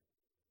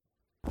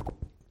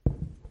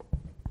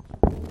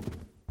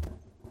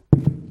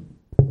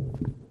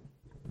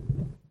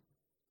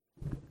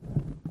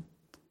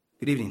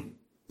Good evening.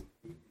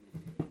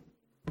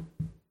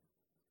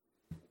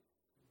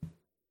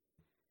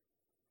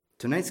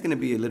 Tonight's going to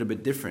be a little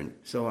bit different.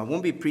 So I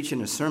won't be preaching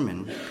a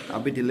sermon.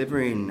 I'll be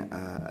delivering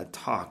a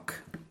talk.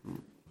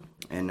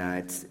 And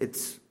I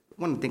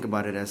want to think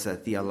about it as a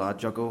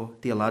theological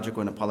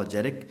and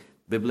apologetic,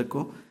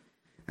 biblical,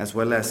 as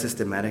well as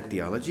systematic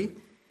theology.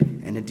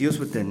 And it deals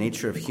with the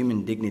nature of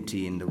human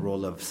dignity and the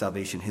role of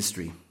salvation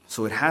history.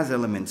 So it has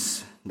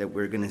elements that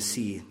we're going to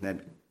see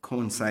that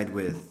coincide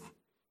with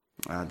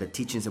the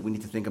teachings that we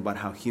need to think about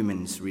how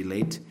humans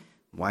relate,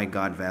 why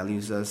God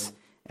values us,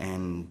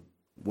 and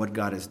what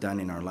God has done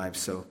in our lives.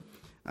 So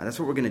that's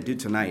what we're going to do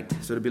tonight.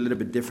 So it'll be a little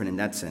bit different in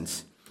that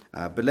sense.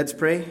 But let's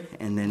pray,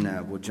 and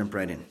then we'll jump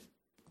right in.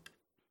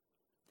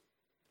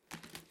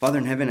 Father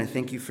in heaven, I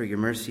thank you for your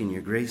mercy and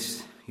your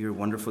grace. You're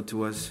wonderful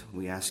to us.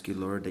 We ask you,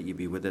 Lord, that you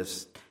be with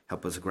us.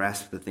 Help us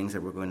grasp the things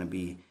that we're going to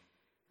be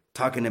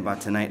talking about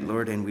tonight,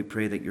 Lord, and we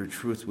pray that your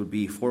truth would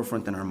be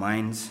forefront in our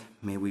minds.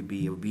 May we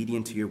be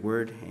obedient to your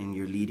word and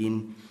your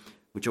leading,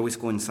 which always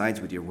coincides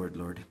with your word,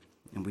 Lord.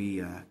 And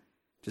we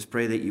just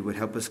pray that you would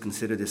help us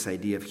consider this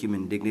idea of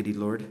human dignity,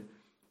 Lord,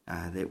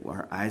 that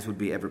our eyes would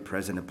be ever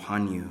present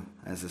upon you.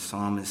 As the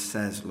psalmist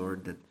says,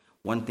 Lord, that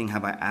one thing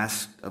have I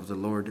asked of the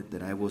Lord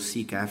that I will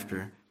seek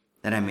after,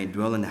 that I may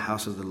dwell in the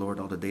house of the Lord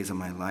all the days of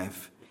my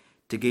life,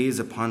 to gaze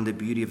upon the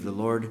beauty of the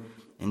Lord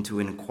and to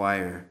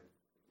inquire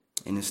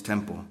in his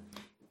temple,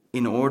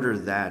 in order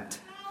that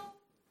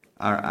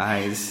our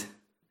eyes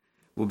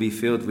will be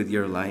filled with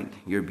your light,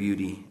 your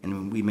beauty,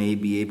 and we may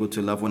be able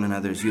to love one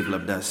another as you've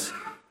loved us.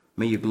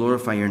 May you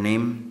glorify your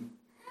name.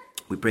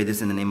 We pray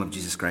this in the name of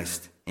Jesus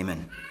Christ.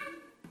 Amen.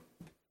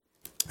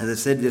 As I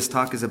said, this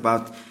talk is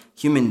about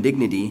human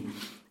dignity,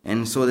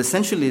 and so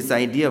essentially it's the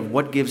idea of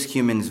what gives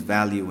humans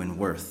value and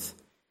worth.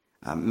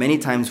 Many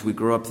times we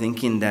grow up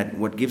thinking that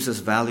what gives us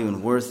value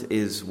and worth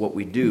is what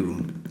we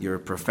do, your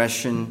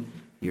profession,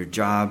 your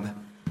job,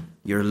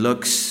 your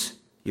looks,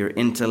 your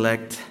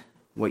intellect,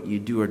 what you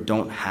do or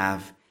don't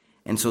have.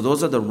 And so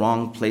those are the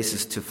wrong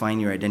places to find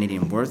your identity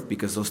and worth,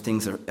 because those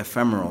things are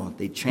ephemeral,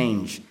 they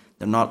change,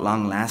 they're not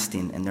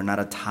long-lasting, and they're not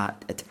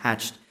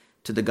attached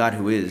to the God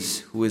who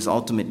is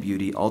ultimate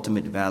beauty,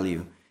 ultimate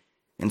value.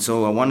 And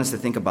so I want us to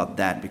think about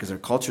that, because our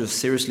culture is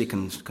seriously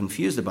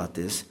confused about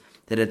this,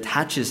 that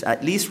attaches,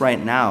 at least right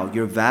now,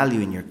 your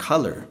value in your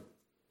color.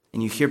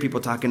 And you hear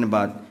people talking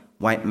about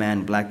white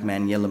man, black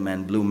man, yellow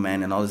man, blue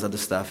man, and all this other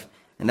stuff.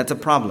 And that's a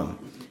problem.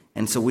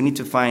 And so we need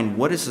to find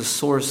what is the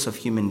source of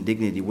human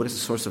dignity? What is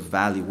the source of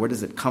value? Where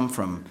does it come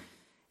from?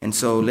 And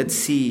so let's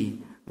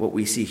see what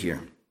we see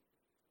here.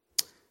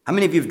 How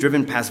many of you have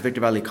driven past Victor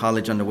Valley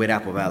College on the way to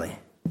Apple Valley?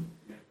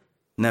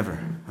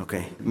 Never.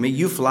 Okay. May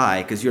you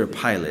fly because you're a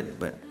pilot,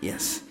 but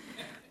yes.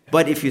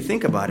 But if you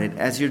think about it,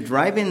 as you're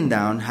driving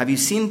down, have you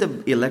seen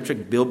the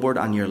electric billboard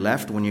on your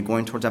left when you're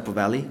going towards Apple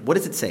Valley? What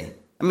does it say?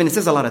 I mean, it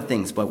says a lot of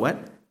things, but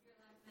what?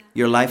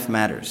 Your life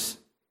matters.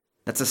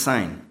 That's a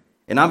sign.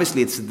 And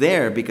obviously it's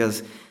there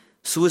because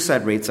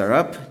suicide rates are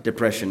up,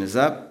 depression is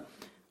up,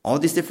 all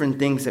these different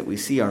things that we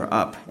see are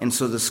up. And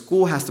so the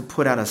school has to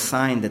put out a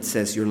sign that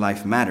says your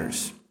life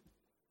matters.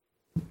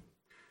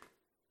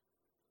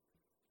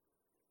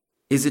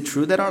 Is it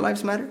true that our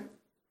lives matter?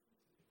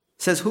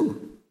 Says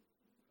who?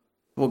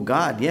 Well,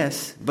 God,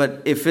 yes.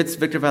 But if it's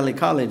Victor Valley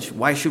College,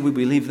 why should we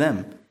believe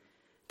them?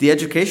 The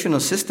educational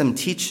system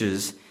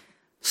teaches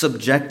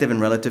subjective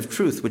and relative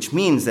truth, which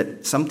means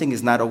that something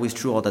is not always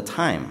true all the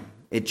time.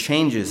 It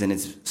changes and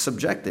it's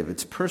subjective,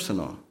 it's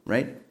personal,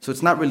 right? So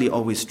it's not really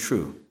always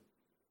true,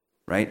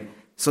 right?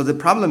 So the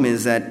problem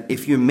is that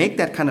if you make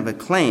that kind of a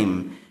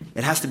claim,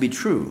 it has to be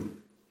true.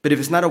 But if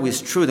it's not always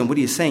true, then what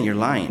are you saying? You're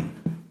lying.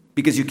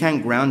 Because you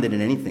can't ground it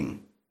in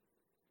anything.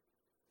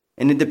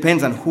 And it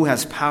depends on who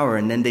has power,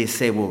 and then they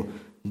say, well,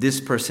 this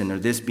person or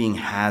this being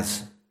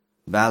has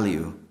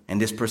value,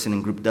 and this person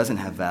and group doesn't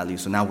have value.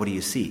 So now what do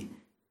you see?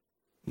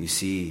 You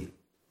see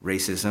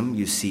racism,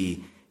 you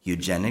see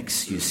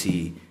eugenics, you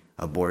see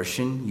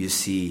abortion, you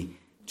see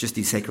just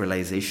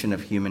desacralization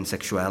of human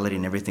sexuality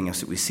and everything else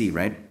that we see,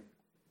 right?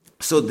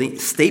 So the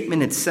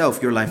statement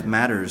itself, your life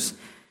matters,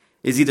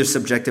 is either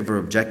subjective or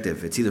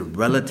objective. It's either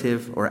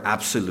relative or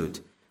absolute.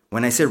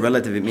 When I say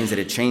relative, it means that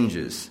it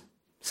changes.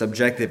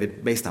 Subjective,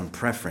 it's based on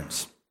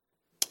preference.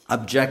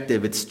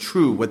 Objective, it's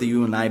true whether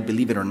you and I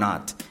believe it or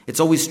not. It's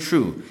always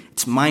true.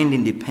 It's mind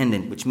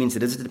independent, which means it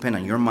doesn't depend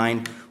on your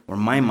mind or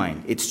my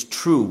mind. It's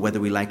true whether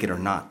we like it or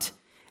not.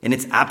 And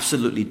it's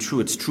absolutely true.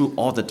 It's true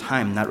all the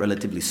time, not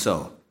relatively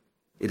so.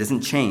 It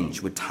doesn't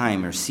change with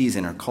time or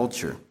season or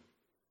culture.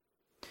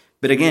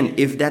 But again,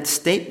 if that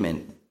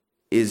statement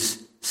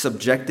is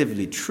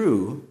subjectively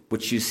true,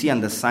 which you see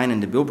on the sign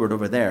and the billboard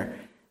over there,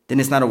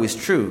 then it's not always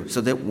true. So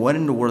that what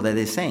in the world are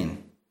they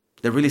saying?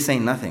 They're really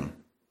saying nothing.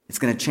 It's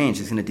going to change.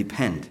 It's going to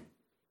depend.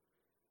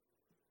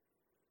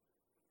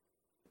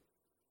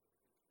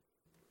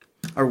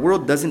 Our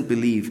world doesn't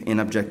believe in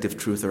objective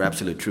truth or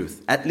absolute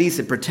truth. At least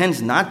it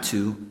pretends not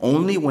to,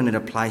 only when it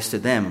applies to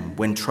them,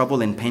 when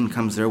trouble and pain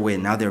comes their way,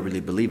 and now they really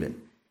believe it.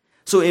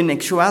 So in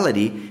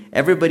actuality,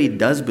 everybody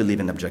does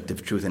believe in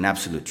objective truth and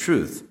absolute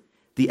truth.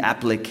 The The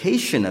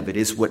application of it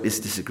is what is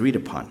disagreed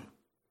upon.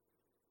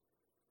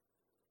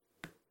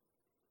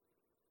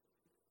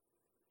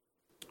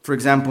 For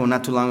example,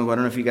 not too long ago, I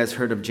don't know if you guys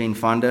heard of Jane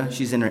Fonda.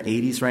 She's in her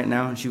 80s right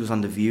now, and she was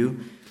on The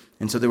View.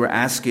 And so they were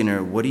asking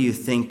her, what do you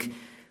think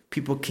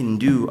people can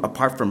do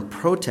apart from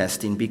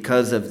protesting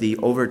because of the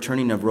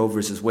overturning of Roe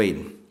versus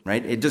Wade,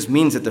 right? It just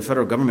means that the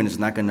federal government is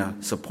not going to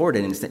support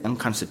it, and it's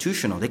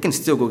unconstitutional. They can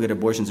still go get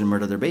abortions and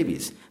murder their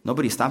babies.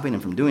 Nobody's stopping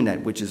them from doing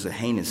that, which is a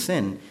heinous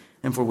sin,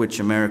 and for which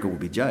America will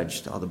be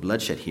judged, all the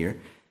bloodshed here.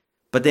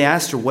 But they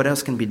asked her what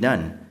else can be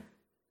done.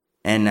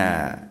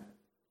 And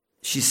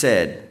she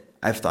said,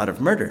 I've thought of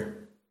murder.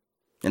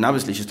 And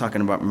obviously she's talking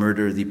about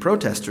murder the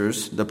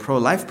protesters, the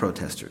pro-life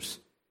protesters.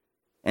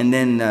 And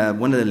then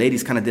one of the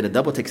ladies kind of did a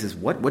double take, says,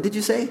 what did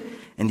you say?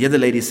 And the other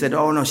lady said,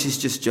 oh, no, she's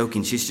just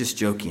joking. She's just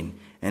joking.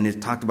 And it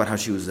talked about how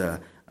she was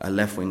a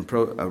left-wing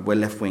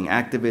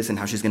activist and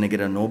how she's going to get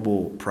a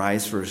Nobel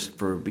Prize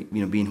for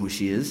being who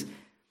she is.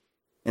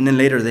 And then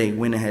later they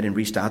went ahead and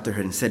reached out to her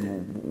and said,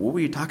 what were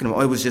you talking about?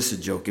 Oh, it was just a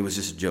joke. It was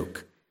just a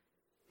joke.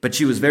 But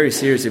she was very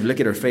serious. If you look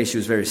at her face, she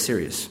was very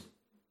serious.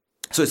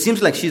 So it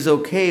seems like she's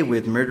okay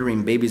with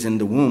murdering babies in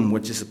the womb,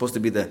 which is supposed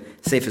to be the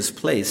safest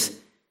place.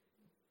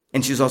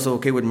 And she's also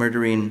okay with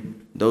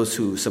murdering those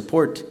who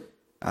support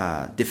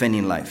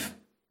defending life.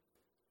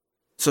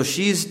 So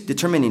she's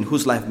determining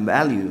whose life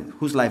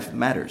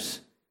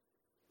matters.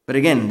 But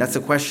again, that's the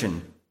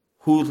question.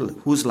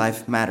 Whose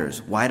life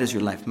matters? Why does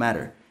your life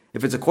matter?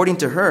 If it's according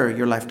to her,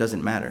 your life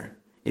doesn't matter.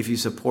 If you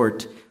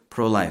support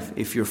pro-life,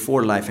 if you're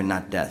for life and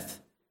not death.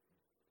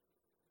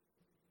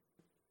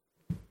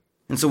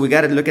 And so we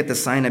got to look at the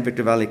sign at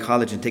Victor Valley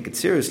College and take it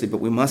seriously, but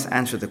we must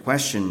answer the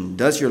question,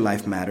 does your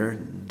life matter?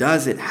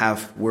 Does it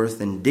have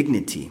worth and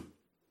dignity?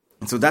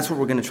 And so that's what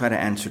we're going to try to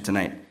answer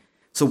tonight.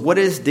 So what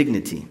is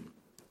dignity?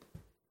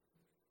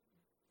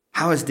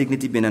 How has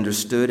dignity been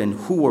understood, and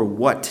who or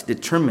what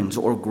determines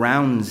or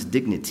grounds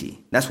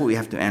dignity? That's what we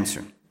have to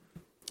answer.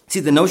 See,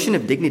 the notion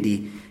of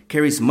dignity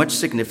carries much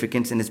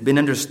significance and has been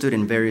understood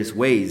in various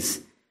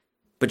ways,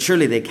 but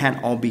surely they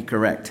can't all be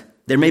correct.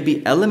 There may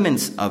be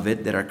elements of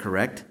it that are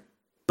correct,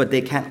 but they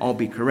can't all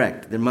be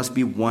correct. There must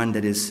be one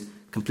that is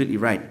completely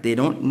right. They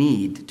don't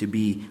need to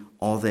be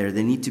all there.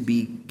 They need to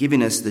be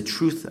giving us the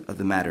truth of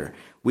the matter.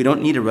 We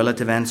don't need a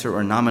relative answer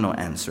or a nominal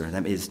answer.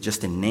 That is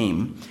just a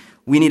name.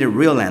 We need a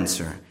real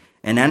answer,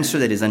 an answer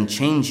that is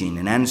unchanging,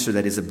 an answer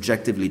that is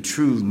objectively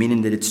true,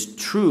 meaning that it's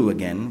true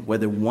again,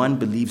 whether one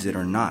believes it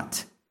or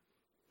not.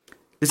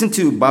 Listen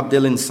to Bob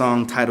Dylan's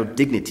song titled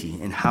Dignity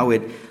and how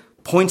it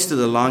points to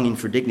the longing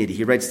for dignity.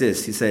 He writes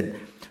this. He said,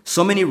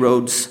 so many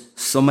roads,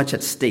 so much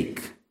at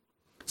stake.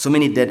 So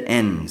many dead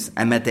ends,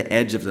 I'm at the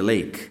edge of the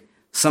lake.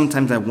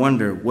 Sometimes I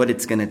wonder what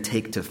it's going to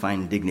take to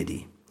find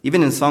dignity.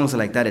 Even in songs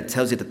like that, it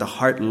tells you that the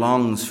heart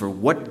longs for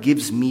what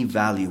gives me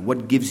value,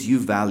 what gives you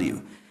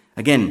value.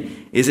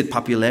 Again, is it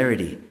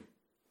popularity?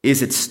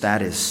 Is it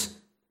status?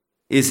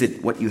 Is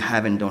it what you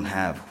have and don't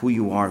have, who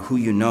you are, who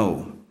you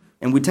know?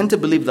 And we tend to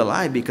believe the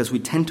lie because we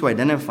tend to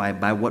identify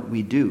by what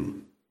we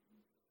do.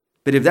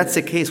 But if that's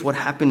the case, what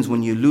happens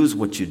when you lose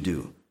what you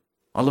do?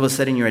 All of a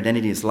sudden your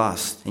identity is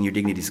lost and your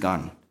dignity is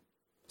gone.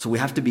 So we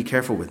have to be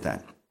careful with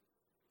that.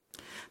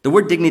 The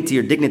word dignity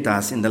or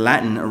dignitas in the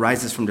Latin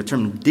arises from the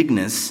term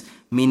dignus,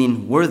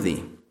 meaning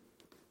worthy.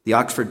 The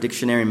Oxford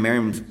Dictionary and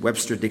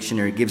Merriam-Webster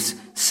Dictionary gives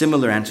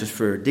similar answers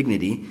for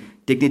dignity.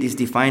 Dignity is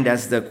defined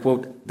as the,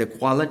 quote, the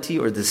quality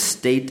or the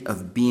state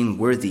of being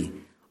worthy,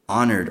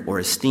 honored, or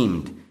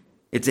esteemed.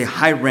 It's a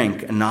high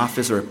rank, an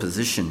office, or a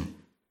position,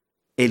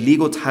 a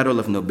legal title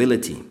of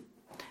nobility.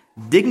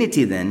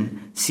 Dignity,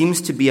 then,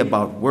 seems to be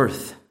about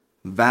worth,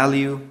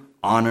 value,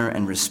 honor,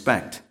 and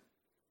respect.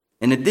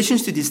 In addition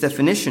to these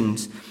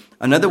definitions,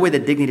 another way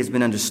that dignity has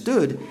been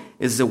understood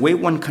is the way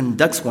one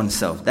conducts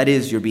oneself, that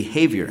is, your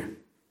behavior,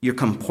 your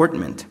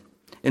comportment.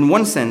 In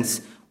one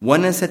sense,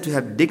 one is said to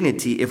have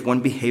dignity if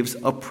one behaves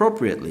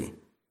appropriately.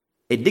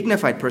 A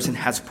dignified person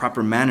has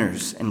proper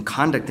manners and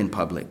conduct in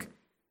public.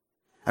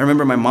 I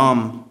remember my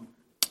mom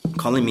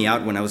calling me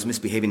out when I was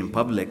misbehaving in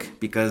public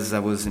because I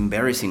was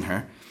embarrassing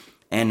her.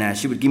 And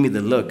she would give me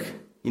the look.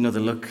 You know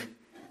the look?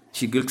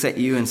 She looks at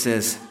you and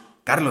says,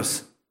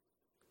 Carlos,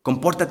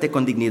 compórtate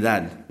con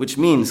dignidad, which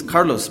means,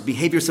 Carlos,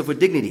 behave yourself with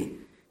dignity.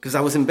 Because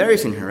I was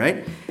embarrassing her,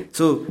 right?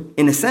 So,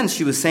 in a sense,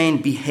 she was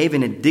saying, behave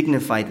in a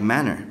dignified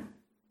manner.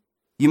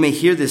 You may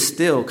hear this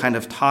still kind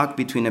of talk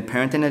between a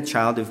parent and a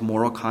child if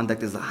moral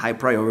conduct is a high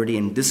priority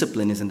and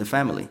discipline is in the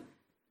family.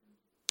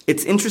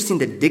 It's interesting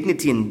that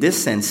dignity in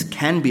this sense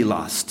can be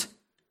lost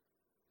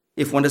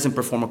if one doesn't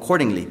perform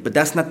accordingly. But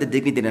that's not the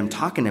dignity that I'm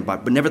talking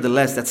about. But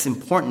nevertheless, that's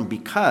important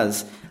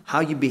because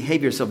how you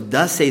behave yourself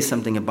does say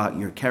something about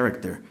your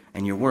character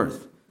and your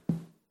worth.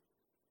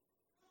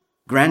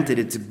 Granted,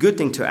 it's a good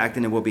thing to act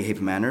in a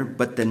well-behaved manner,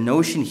 but the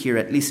notion here,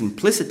 at least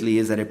implicitly,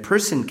 is that a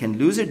person can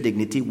lose their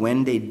dignity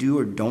when they do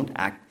or don't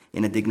act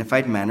in a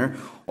dignified manner,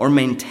 or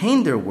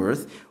maintain their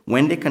worth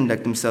when they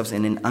conduct themselves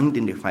in an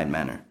undignified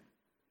manner.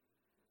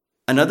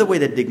 Another way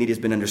that dignity has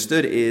been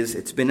understood is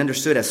it's been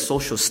understood as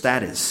social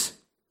status.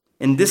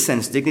 In this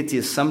sense, dignity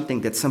is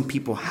something that some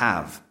people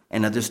have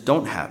and others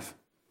don't have.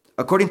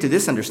 According to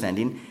this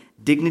understanding,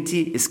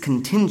 dignity is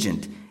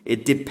contingent.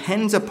 It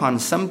depends upon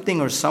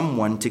something or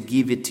someone to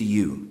give it to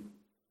you.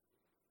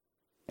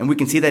 And we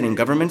can see that in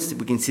governments.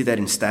 We can see that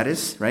in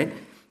status, right?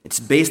 It's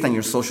based on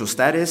your social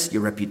status,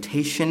 your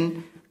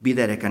reputation, be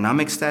that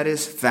economic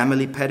status,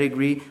 family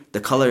pedigree,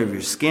 the color of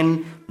your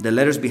skin, the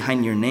letters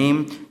behind your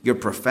name, your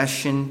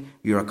profession,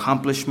 your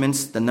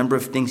accomplishments, the number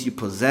of things you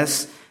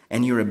possess,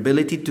 and your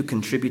ability to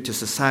contribute to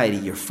society,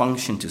 your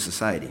function to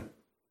society.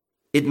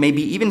 It may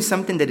be even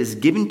something that is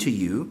given to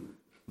you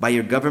by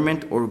your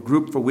government or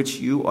group for which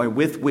you or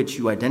with which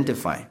you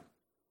identify.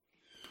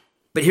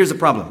 But here's the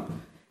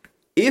problem.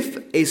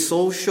 If a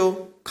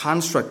social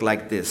construct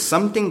like this,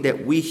 something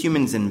that we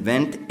humans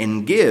invent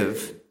and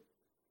give,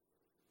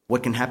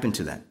 what can happen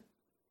to that?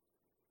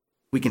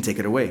 We can take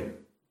it away.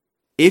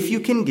 If you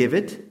can give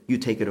it, you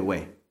take it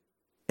away.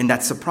 And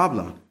that's the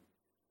problem.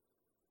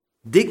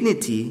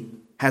 Dignity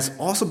has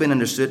also been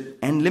understood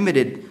and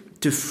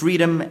limited to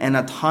freedom and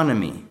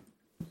autonomy,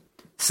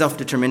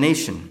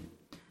 self-determination.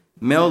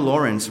 Mel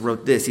Lawrence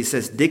wrote this. He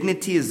says,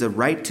 dignity is the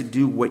right to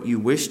do what you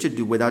wish to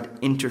do without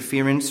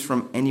interference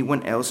from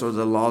anyone else or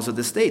the laws of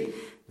the state.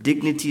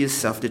 Dignity is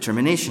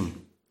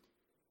self-determination.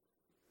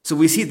 So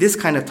we see this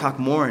kind of talk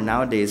more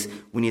nowadays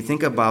when you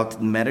think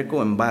about medical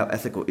and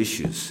bioethical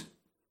issues.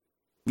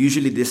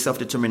 Usually this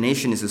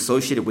self-determination is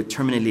associated with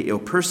terminally ill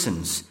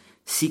persons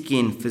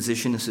seeking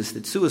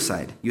physician-assisted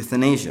suicide,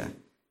 euthanasia.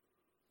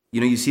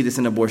 You see this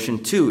in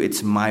abortion too.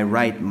 It's my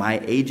right, my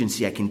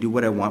agency. I can do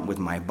what I want with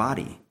my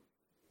body.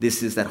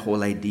 This is that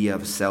whole idea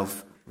of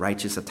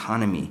self-righteous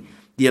autonomy.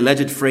 The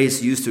alleged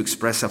phrase used to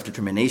express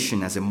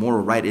self-determination as a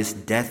moral right is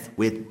death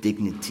with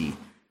dignity.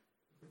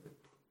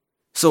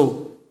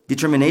 So,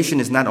 determination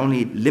is not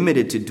only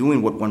limited to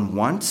doing what one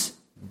wants,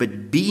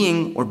 but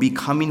being or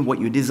becoming what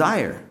you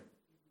desire.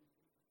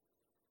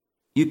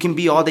 You can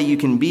be all that you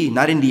can be,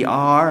 not in the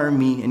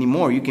army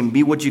anymore. You can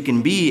be what you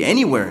can be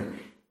anywhere.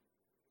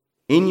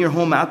 In your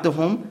home, out the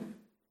home.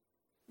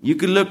 You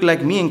could look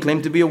like me and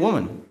claim to be a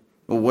woman.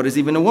 Well, what is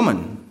even a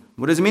woman?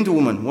 What does it mean to a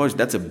woman? Well,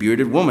 that's a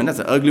bearded woman. That's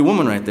an ugly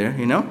woman right there,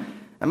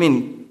 I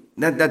mean,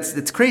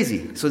 that's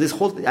crazy. So this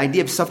whole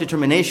idea of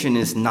self-determination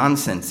is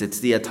nonsense. It's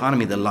the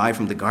autonomy, the lie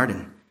from the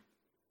garden.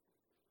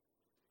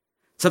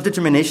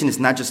 Self-determination is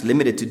not just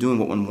limited to doing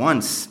what one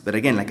wants, but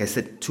again, like I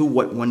said, to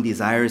what one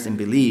desires and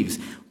believes.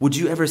 Would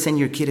you ever send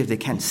your kid if they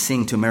can't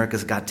sing to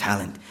America's Got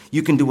Talent?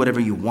 You can do whatever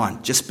you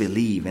want, just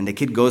believe. And the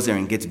kid goes there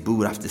and gets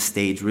booed off the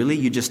stage. Really?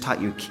 You just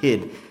taught your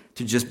kid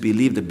to just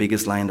believe the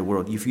biggest lie in the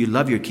world. If you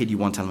love your kid, you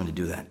won't tell them to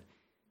do that.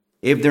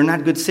 If they're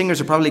not good singers,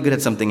 they're probably good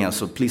at something else.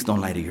 So please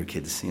don't lie to your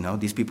kids.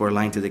 These people are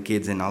lying to the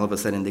kids, and all of a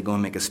sudden they go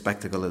and make a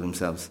spectacle of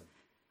themselves.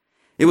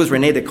 It was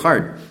René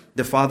Descartes,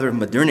 the father of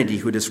modernity,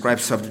 who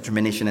describes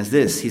self-determination as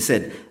this. He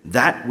said,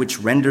 that which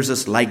renders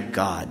us like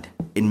God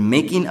in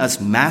making us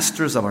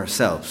masters of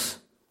ourselves.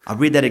 I'll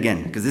read that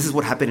again, because this is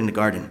what happened in the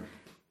garden.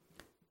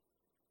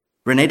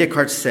 René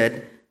Descartes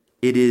said,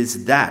 it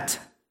is that.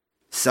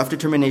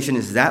 Self-determination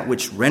is that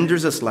which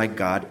renders us like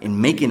God in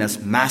making us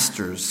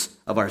masters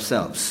of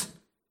ourselves.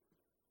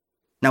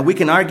 Now, we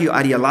can argue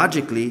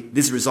ideologically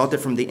this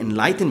resulted from the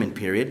Enlightenment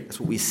period. That's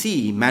what we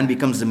see. Man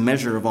becomes the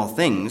measure of all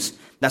things.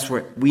 That's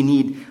where we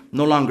need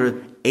no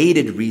longer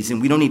aided reason.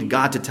 We don't need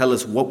God to tell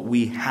us what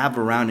we have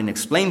around and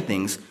explain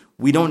things.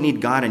 We don't need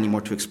God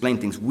anymore to explain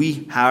things.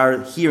 We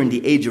are here in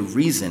the age of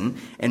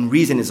reason, and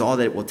reason is all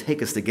that it will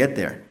take us to get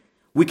there.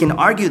 We can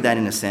argue that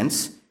in a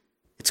sense.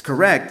 It's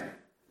correct,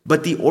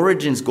 but the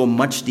origins go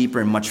much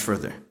deeper and much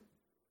further.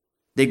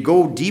 They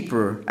go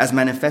deeper as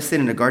manifested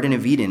in the Garden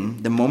of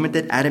Eden the moment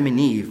that Adam and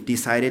Eve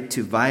decided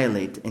to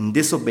violate and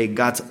disobey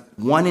God's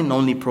one and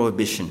only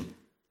prohibition.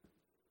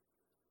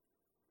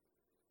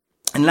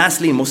 And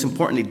lastly, and most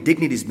importantly,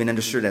 dignity has been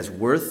understood as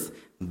worth,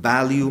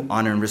 value,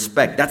 honor, and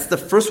respect. That's the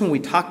first one we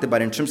talked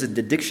about in terms of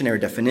the dictionary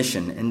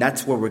definition, and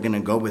that's where we're going to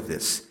go with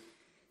this.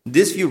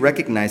 This view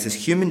recognizes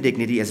human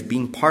dignity as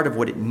being part of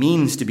what it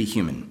means to be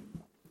human.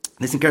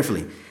 Listen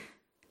carefully.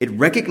 It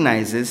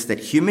recognizes that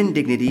human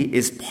dignity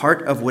is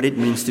part of what it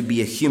means to be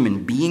a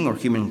human being or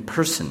human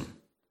person.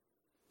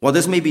 While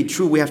this may be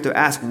true, we have to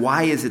ask,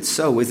 why is it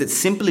so? Is it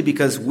simply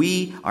because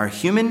we are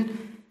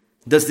human?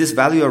 Does this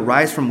value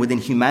arise from within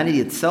humanity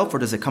itself, or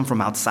does it come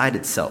from outside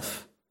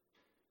itself?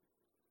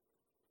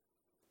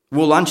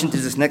 We'll launch into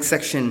this next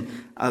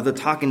section of the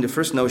talk in the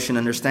first notion,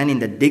 understanding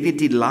that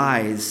dignity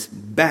lies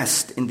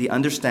best in the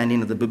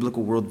understanding of the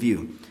biblical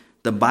worldview.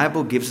 The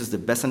Bible gives us the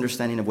best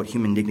understanding of what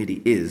human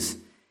dignity is.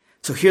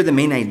 So here the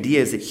main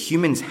idea is that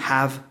humans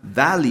have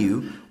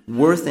value,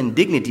 worth, and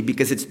dignity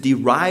because it's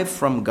derived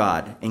from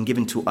God and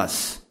given to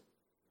us.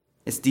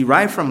 It's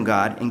derived from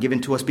God and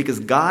given to us because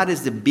God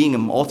is the being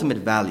of ultimate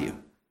value.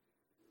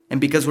 And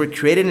because we're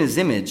created in His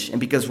image and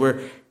because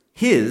we're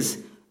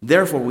His,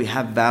 therefore we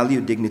have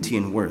value, dignity,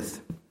 and worth.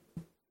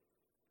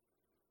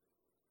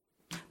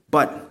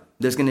 But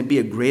there's going to be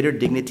a greater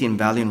dignity and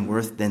value and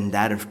worth than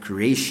that of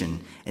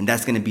creation, and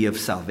that's going to be of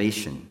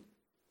salvation,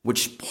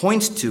 which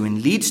points to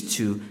and leads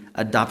to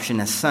adoption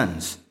as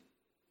sons.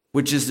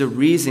 which is the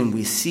reason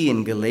we see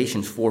in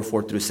Galatians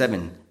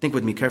 4:4-7. Think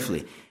with me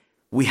carefully.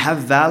 We have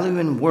value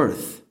and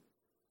worth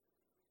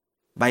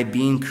by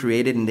being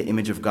created in the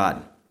image of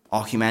God.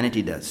 All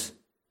humanity does.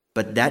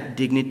 But that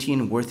dignity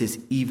and worth is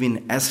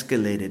even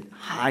escalated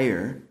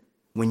higher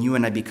when you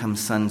and I become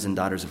sons and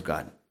daughters of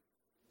God.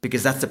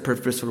 Because that's the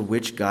purpose for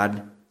which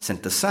God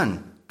sent the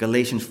Son.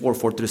 Galatians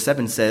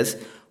 4:4-7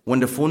 says, when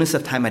the fullness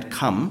of time had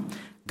come,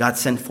 God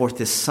sent forth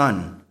His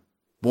Son,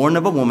 born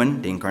of a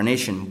woman, the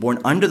incarnation, born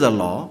under the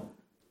law,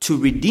 to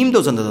redeem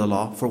those under the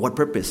law. For what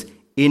purpose?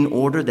 In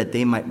order that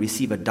they might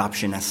receive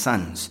adoption as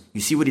sons.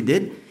 You see what He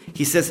did?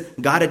 He says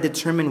God had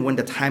determined when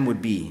the time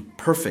would be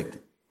perfect.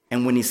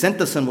 And when He sent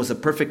the Son was a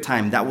perfect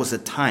time. That was a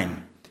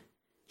time.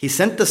 He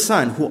sent the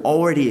Son who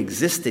already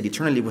existed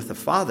eternally with the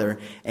Father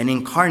and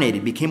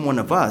incarnated, became one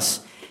of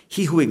us.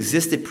 He who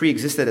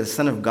pre-existed as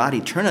Son of God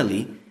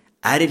eternally,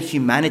 added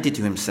humanity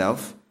to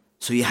Himself.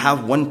 So you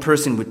have one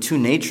person with two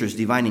natures,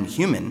 divine and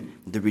human,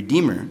 the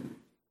Redeemer,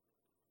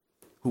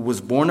 who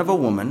was born of a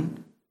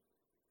woman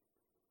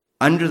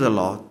under the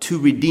law to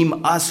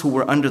redeem us who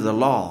were under the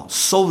law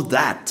so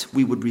that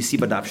we would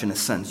receive adoption as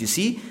sons. You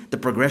see the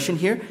progression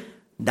here?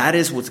 That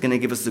is what's going to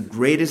give us the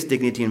greatest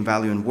dignity and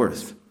value and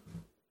worth.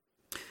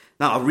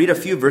 Now, I'll read a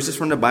few verses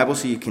from the Bible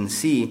so you can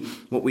see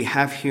what we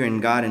have here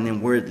in God and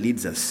then where it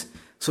leads us.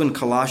 So in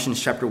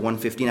Colossians chapter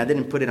 1:15, I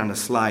didn't put it on the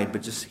slide,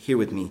 but just hear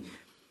with me.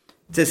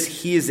 It says,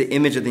 He is the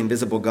image of the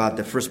invisible God,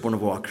 the firstborn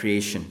of all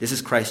creation. This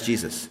is Christ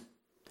Jesus.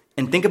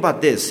 And think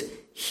about this.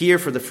 Here,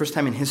 for the first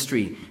time in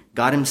history,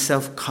 God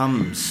Himself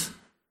comes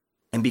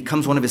and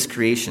becomes one of His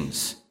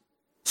creations.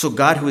 So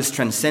God, who is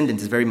transcendent,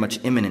 is very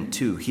much immanent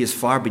too. He is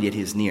far, but yet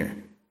He is near.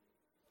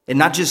 And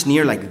not just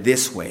near like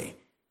this way,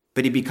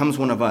 but He becomes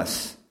one of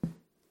us.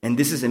 And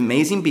this is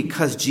amazing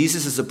because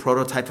Jesus is a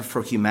prototype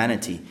for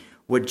humanity.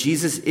 What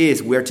Jesus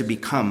is, we're to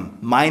become,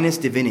 minus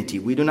divinity.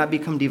 We do not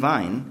become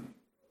divine,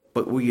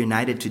 but we're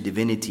united to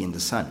divinity in the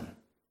Son,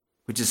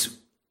 which is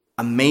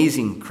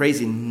amazing,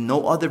 crazy.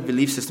 No other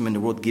belief system in the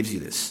world gives you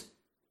this.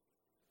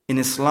 In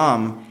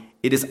Islam,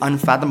 it is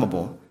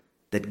unfathomable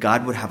that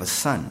God would have a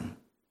son,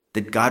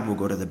 that God will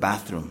go to the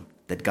bathroom,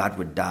 that God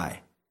would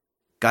die.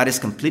 God is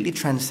completely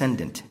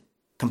transcendent,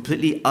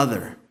 completely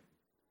other.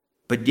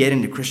 But yet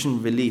in the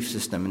Christian belief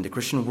system, in the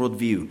Christian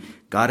worldview,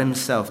 God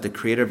Himself, the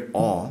creator of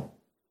all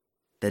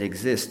that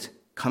exists,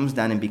 comes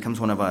down and becomes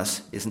one of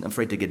us, isn't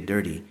afraid to get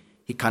dirty.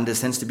 He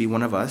condescends to be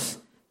one of us,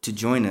 to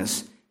join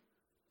us,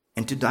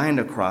 and to die on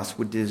the cross,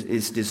 which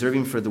is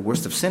deserving for the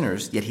worst of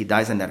sinners, yet He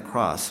dies on that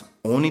cross,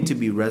 only to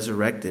be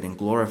resurrected and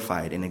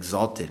glorified and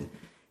exalted.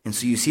 And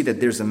so you see that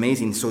there's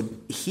amazing. So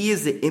He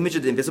is the image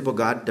of the invisible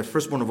God, the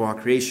firstborn of all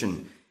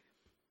creation.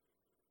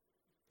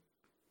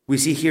 We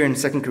see here in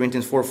 2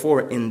 Corinthians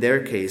 4:4, in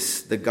their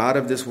case, the God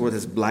of this world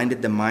has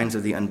blinded the minds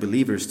of the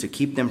unbelievers to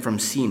keep them from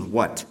seeing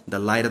what? The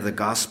light of the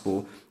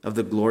gospel of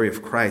the glory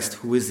of Christ,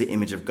 who is the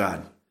image of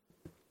God.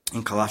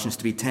 In Colossians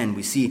 3:10,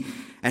 we see,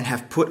 and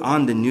have put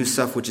on the new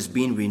self, which is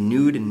being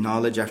renewed in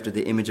knowledge after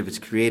the image of its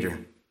creator.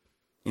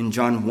 In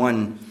John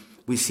 1,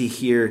 we see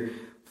here,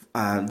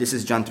 this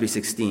is John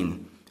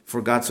 3:16,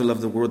 for God so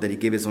loved the world that He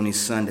gave His only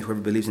Son, that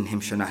whoever believes in Him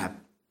shall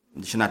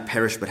not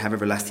perish but have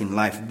everlasting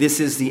life. This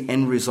is the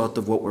end result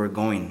of what we're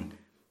going,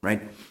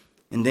 right?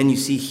 And then you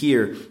see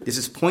here, this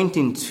is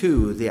pointing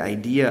to the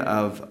idea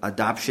of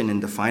adoption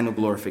and the final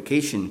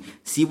glorification.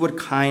 See what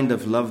kind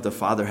of love the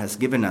Father has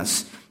given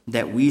us,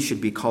 that we should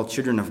be called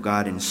children of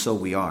God, and so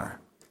we are.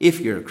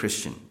 If you're a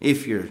Christian,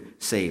 if you're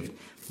saved.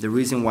 The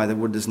reason why the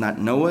world does not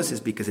know us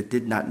is because it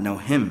did not know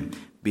Him.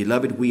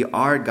 Beloved, we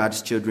are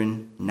God's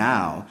children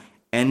now,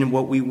 and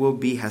what we will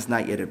be has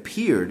not yet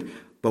appeared.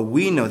 But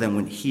we know that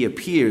when He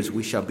appears,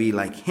 we shall be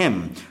like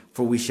Him,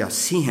 for we shall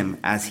see Him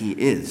as He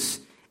is.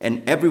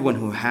 And everyone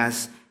who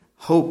has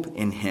hope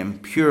in Him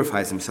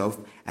purifies himself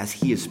as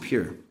He is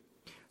pure.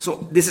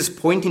 So this is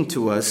pointing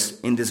to us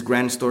in this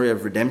grand story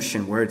of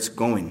redemption, where it's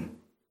going.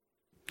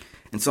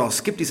 And so I'll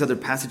skip these other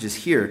passages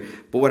here,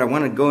 but what I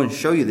want to go and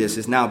show you this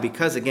is now,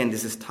 because again,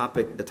 this is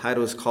topic, the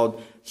title is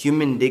called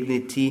Human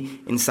Dignity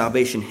in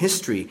Salvation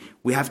History.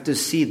 We have to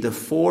see the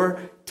 4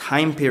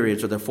 time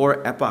periods or the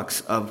 4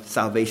 epochs of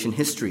salvation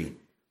history.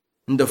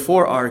 And the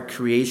 4 are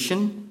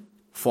creation,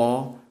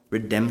 fall,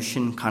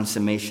 redemption,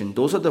 consummation.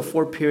 Those are the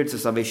 4 periods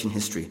of salvation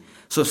history.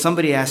 So if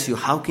somebody asks you,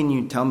 how can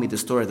you tell me the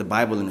story of the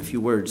Bible in a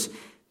few words?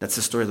 That's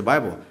the story of the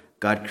Bible.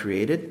 God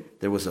created,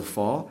 there was a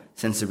fall,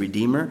 sends a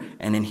Redeemer,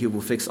 and then He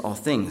will fix all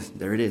things.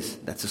 There it is.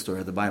 That's the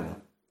story of the Bible.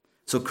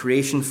 So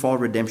creation, fall,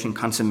 redemption,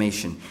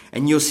 consummation.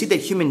 And you'll see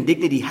that human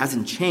dignity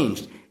hasn't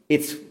changed.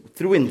 It's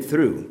through and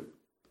through.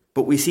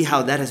 But we see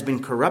how that has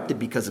been corrupted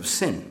because of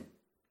sin.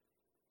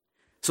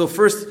 So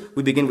first,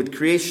 we begin with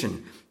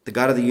creation. The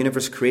God of the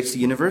universe creates the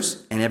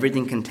universe and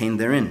everything contained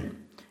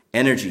therein.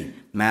 Energy,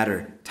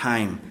 matter,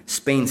 time,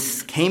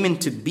 space came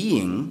into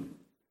being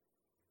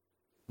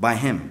by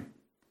Him.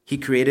 He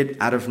created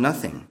out of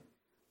nothing.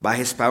 By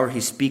His power,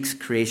 He speaks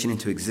creation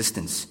into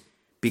existence.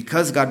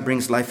 Because God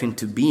brings life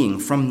into being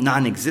from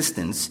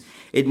non-existence,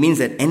 it means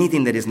that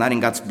anything that is not in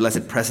God's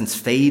blessed presence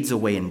fades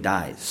away and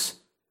dies.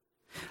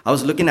 I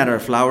was looking at our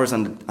flowers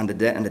on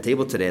the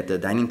table today, at the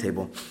dining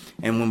table,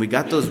 and when we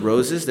got those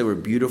roses, they were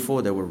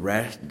beautiful, they were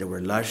red, they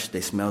were lush,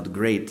 they smelled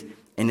great.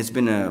 And it's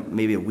been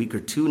maybe a week or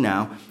two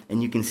now,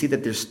 and you can see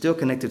that they're still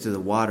connected to the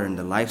water and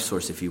the life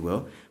source, if you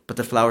will, but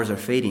the flowers are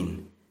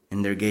fading,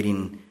 and they're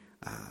getting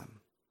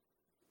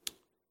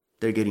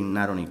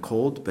not only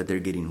cold, but they're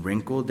getting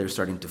wrinkled, they're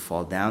starting to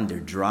fall down, they're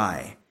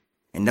dry.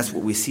 And that's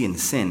what we see in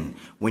sin.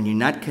 When you're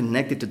not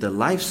connected to the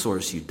life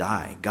source, you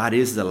die. God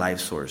is the life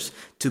source.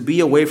 To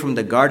be away from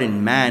the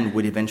garden, man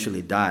would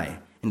eventually die.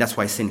 And that's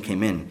why sin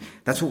came in.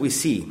 That's what we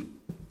see.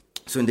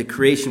 So in the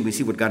creation, we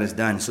see what God has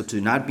done. So to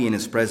not be in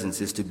his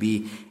presence is to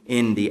be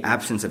in the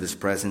absence of his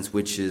presence,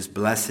 which is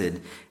blessed.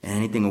 And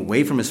anything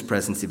away from his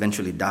presence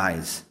eventually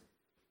dies.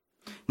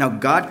 Now,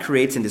 God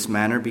creates in this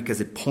manner because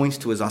it points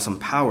to his awesome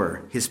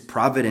power, his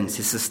providence,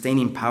 his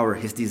sustaining power,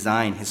 his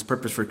design, his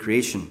purpose for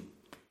creation.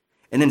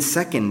 And then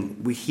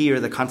second, we hear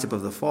the concept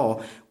of the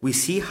fall. We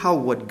see how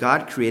what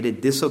God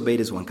created disobeyed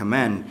his one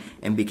command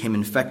and became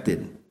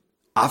infected,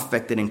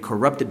 affected, and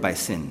corrupted by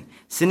sin.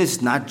 Sin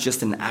is not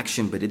just an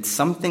action, but it's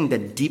something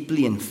that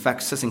deeply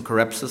infects us and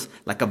corrupts us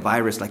like a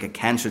virus, like a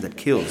cancer that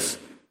kills.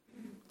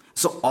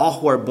 So all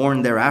who are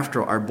born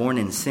thereafter are born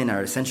in sin,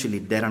 are essentially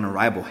dead on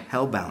arrival,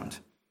 hellbound.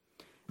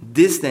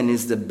 This then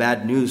is the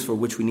bad news for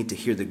which we need to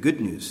hear the good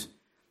news.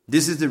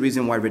 This is the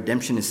reason why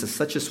redemption is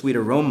such a sweet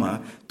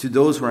aroma to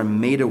those who are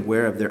made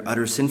aware of their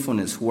utter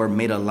sinfulness, who are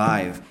made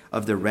alive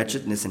of their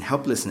wretchedness and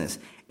helplessness.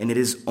 And it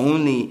is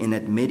only in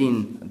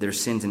admitting their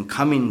sins and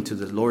coming to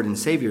the Lord and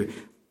Savior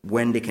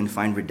when they can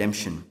find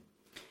redemption.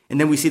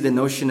 And then we see the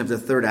notion of the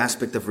third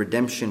aspect of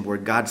redemption, where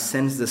God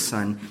sends the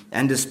Son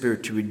and the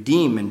Spirit to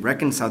redeem and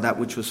reconcile that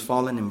which was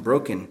fallen and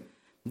broken.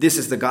 This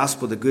is the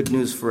gospel, the good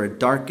news for a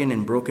darkened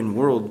and broken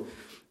world,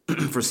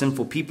 for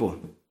sinful people.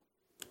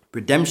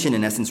 Redemption,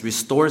 in essence,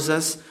 restores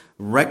us,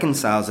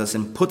 reconciles us,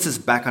 and puts us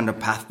back on the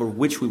path for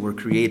which we were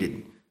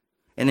created.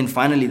 And then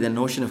finally, the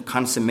notion of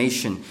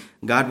consummation.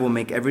 God will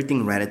make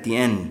everything right at the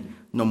end.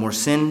 No more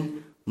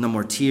sin, no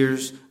more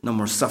tears, no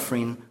more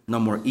suffering, no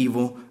more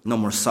evil, no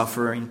more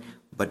suffering,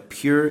 but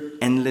pure,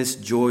 endless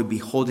joy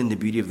beholding the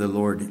beauty of the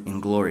Lord in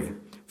glory,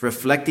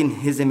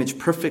 reflecting his image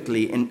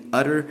perfectly in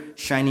utter,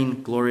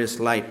 shining, glorious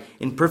light,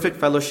 in perfect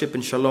fellowship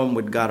and shalom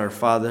with God our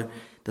Father,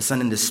 the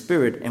Son, and the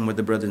Spirit, and with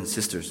the brothers and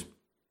sisters.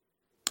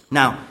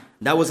 Now,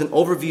 that was an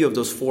overview of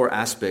those four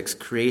aspects: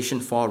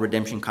 creation, fall,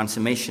 redemption,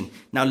 consummation.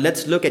 Now,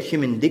 let's look at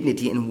human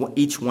dignity in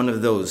each one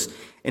of those.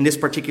 In this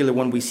particular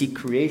one, we see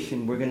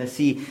creation. We're going to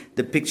see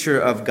the picture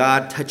of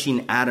God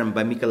touching Adam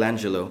by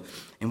Michelangelo.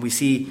 And we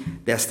see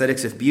the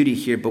aesthetics of beauty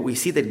here, but we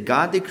see that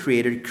God the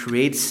Creator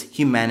creates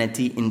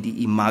humanity in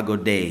the imago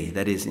Dei,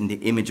 that is, in the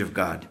image of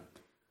God.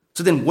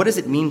 So then, what does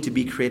it mean to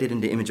be created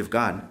in the image of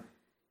God?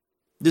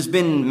 There's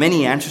been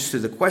many answers to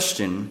the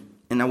question,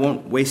 and I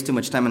won't waste too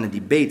much time on the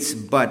debates,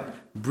 but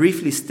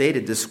briefly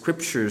stated, the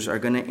scriptures are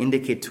going to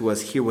indicate to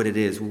us here what it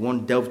is. We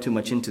won't delve too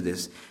much into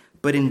this.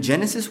 But in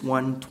Genesis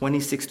 1,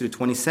 26 through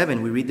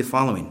 27, we read the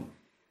following.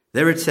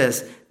 There it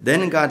says,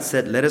 "Then God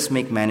said, 'Let us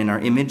make man in our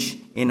image,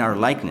 in our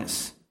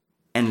likeness,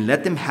 and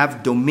let them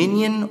have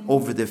dominion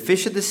over the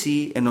fish of the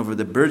sea and over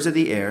the birds of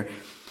the air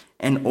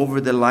and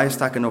over the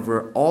livestock and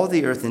over all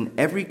the earth and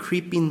every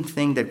creeping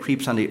thing that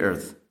creeps on the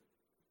earth.'"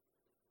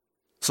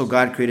 So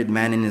God created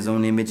man in his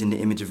own image. In the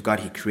image of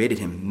God, he created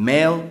him.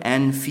 Male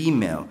and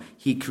female,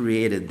 he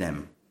created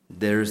them.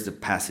 There's the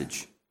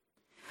passage.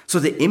 So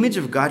the image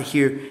of God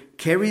here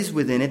carries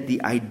within it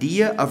the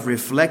idea of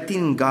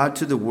reflecting God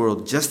to the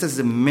world, just as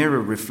the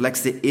mirror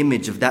reflects the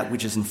image of that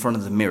which is in front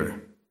of the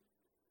mirror.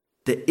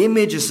 The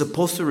image is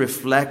supposed to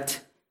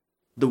reflect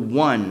the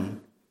one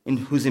in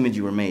whose image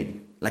you were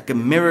made. Like a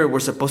mirror, we're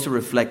supposed to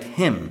reflect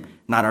him,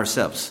 not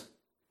ourselves.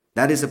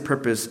 That is the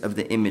purpose of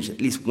the image,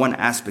 at least one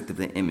aspect of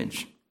the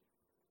image.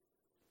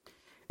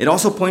 It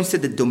also points to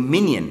the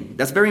dominion.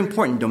 That's very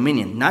important,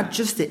 dominion. Not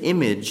just the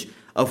image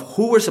of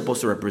who we're supposed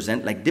to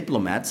represent, like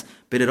diplomats,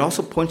 but it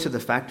also points to the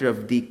factor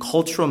of the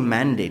cultural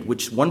mandate,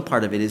 which one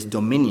part of it is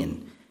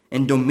dominion.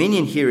 And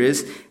dominion here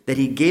is that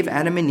he gave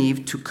Adam and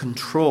Eve to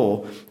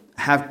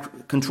have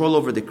control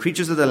over the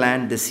creatures of the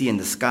land, the sea, and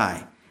the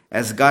sky.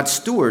 As God's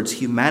stewards,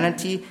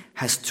 humanity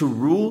has to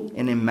rule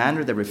in a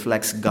manner that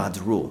reflects God's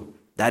rule.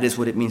 That is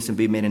what it means to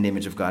be made in the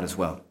image of God as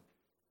well.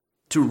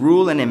 To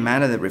rule in a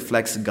manner that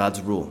reflects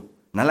God's rule.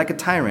 Not like a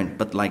tyrant,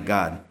 but like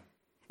God.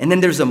 And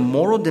then there's a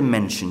moral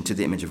dimension to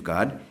the image of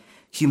God.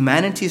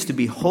 Humanity is to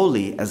be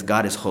holy as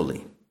God is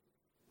holy.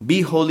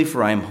 Be holy,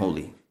 for I am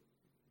holy.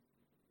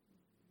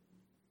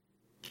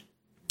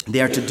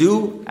 They are to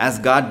do as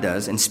God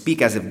does and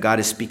speak as if God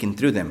is speaking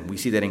through them. We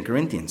see that in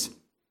Corinthians.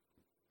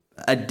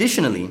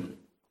 Additionally,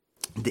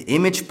 the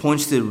image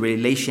points to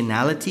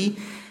relationality,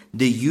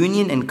 the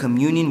union and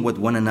communion with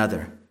one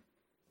another,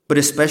 but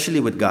especially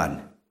with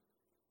God.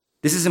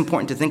 This is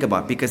important to think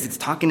about because it's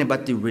talking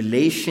about the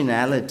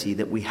relationality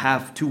that we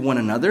have to one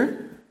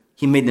another.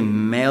 He made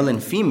them male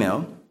and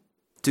female.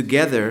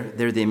 Together,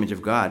 they're the image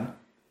of God.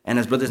 And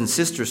as brothers and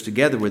sisters,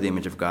 together, we're the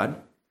image of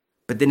God.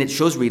 But then it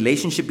shows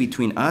relationship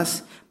between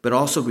us, but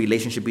also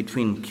relationship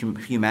between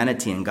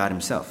humanity and God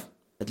himself,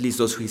 at least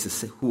those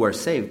who are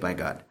saved by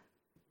God.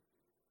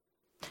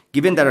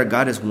 Given that our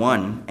God is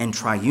one and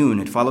triune,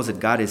 it follows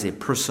that God is a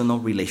personal,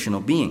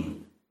 relational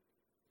being.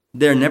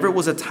 There never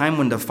was a time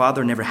when the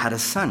Father never had a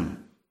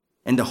Son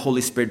and the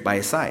Holy Spirit by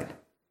his side.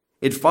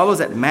 It follows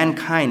that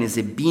mankind is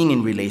a being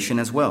in relation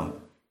as well.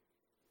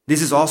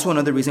 This is also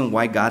another reason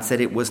why God said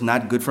it was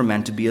not good for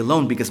man to be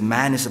alone, because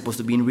man is supposed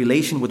to be in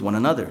relation with one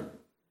another.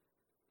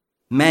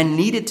 Man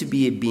needed to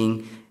be a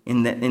being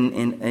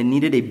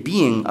needed a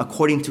being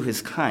according to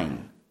his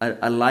kind,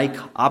 a like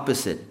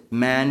opposite.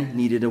 Man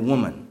needed a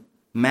woman.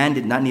 Man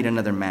did not need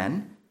another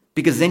man,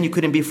 because then you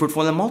couldn't be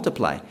fruitful and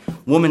multiply.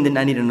 Woman did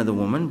not need another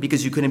woman,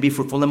 because you couldn't be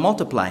fruitful and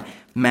multiply.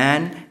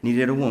 Man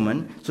needed a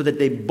woman so that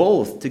they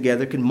both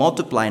together could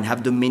multiply and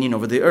have dominion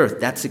over the earth.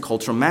 That's the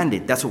cultural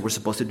mandate. That's what we're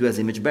supposed to do as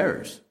image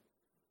bearers.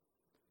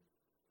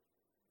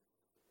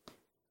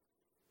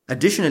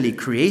 Additionally,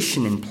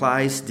 creation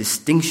implies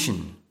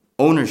distinction,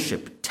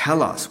 ownership,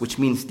 telos, which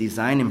means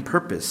design and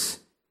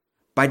purpose.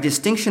 By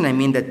distinction, I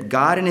mean that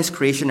God and his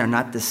creation are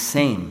not the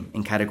same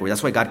in category.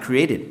 That's why God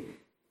created.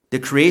 The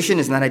creation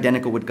is not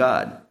identical with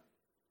God.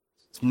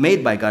 It's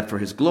made by God for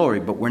his glory,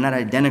 but we're not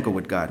identical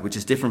with God, which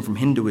is different from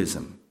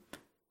Hinduism.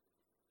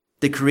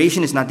 The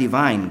creation is not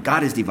divine.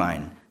 God is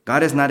divine.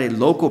 God is not a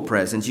local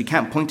presence. You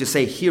can't point to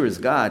say, here is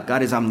God.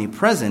 God is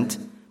omnipresent,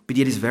 but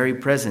yet he's very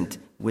present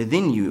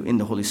within you in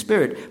the Holy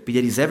Spirit, but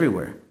yet he's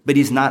everywhere. But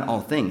he's not all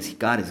things.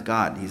 God is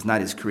God. He's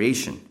not his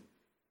creation.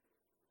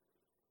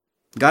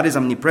 God is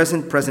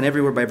omnipresent, present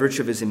everywhere by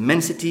virtue of his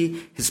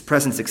immensity. His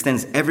presence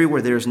extends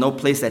everywhere. There is no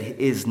place that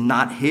is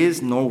not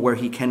his, nor where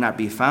he cannot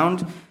be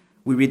found.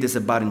 We read this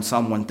about in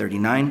Psalm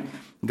 139.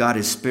 God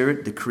is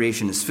spirit. The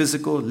creation is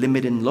physical,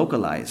 limited, and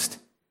localized.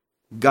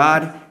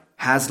 God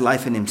has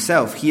life in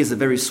himself. He is the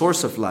very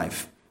source of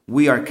life.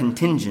 We are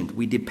contingent.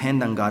 We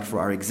depend on God for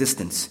our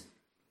existence.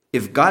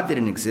 If God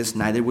didn't exist,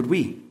 neither would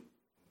we.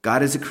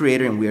 God is the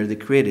creator and we are the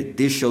created.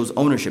 This shows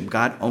ownership.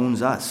 God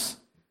owns us.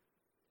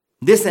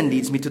 This then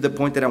leads me to the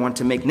point that I want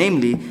to make,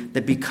 namely,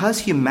 that because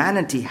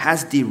humanity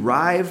has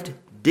derived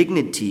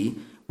dignity,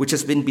 which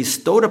has been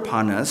bestowed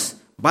upon us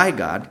by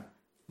God,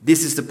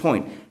 this is the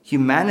point.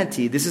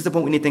 Humanity, this is the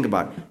point we need to think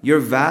about. Your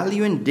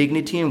value and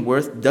dignity and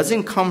worth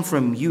doesn't come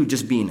from you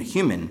just being a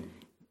human.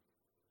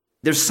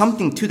 There's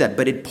something to that,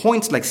 but it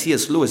points like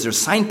C.S. Lewis. There's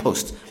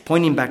signposts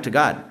pointing back to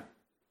God.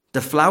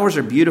 The flowers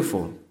are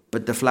beautiful,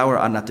 but the flower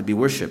ought not to be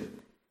worshipped.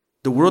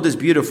 The world is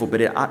beautiful,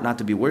 but it ought not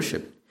to be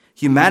worshipped.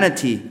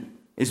 Humanity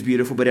is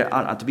beautiful, but it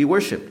ought not to be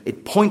worshipped.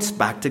 It points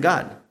back to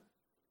God.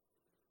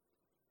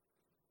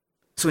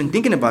 So in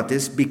thinking about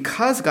this,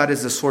 because God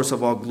is the source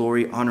of all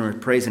glory, honor,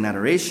 praise, and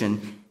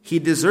adoration, he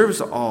deserves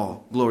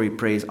all glory,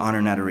 praise, honor,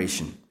 and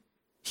adoration.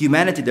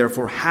 Humanity,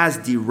 therefore, has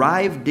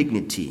derived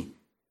dignity,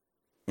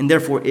 and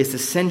therefore is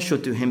essential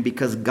to him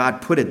because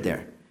God put it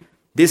there.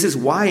 This is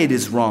why it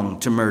is wrong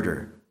to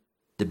murder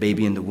the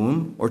baby in the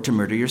womb or to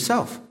murder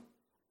yourself.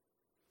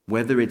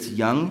 Whether it's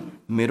young,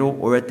 middle,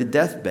 or at the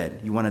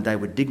deathbed, you want to die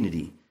with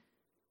dignity.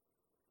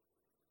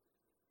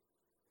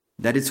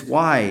 That is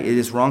why it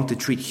is wrong to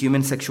treat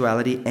human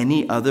sexuality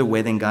any other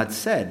way than God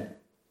said.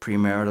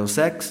 Premarital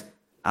sex,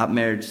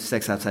 marriage,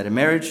 sex outside of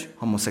marriage,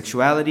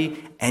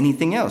 homosexuality,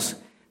 anything else.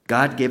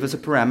 God gave us the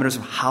parameters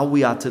of how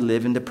we ought to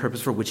live in the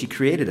purpose for which he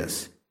created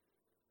us.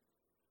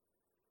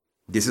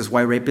 This is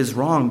why rape is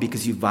wrong,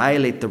 because you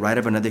violate the right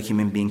of another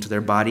human being to their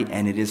body,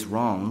 and it is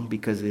wrong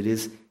because it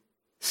is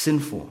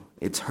sinful.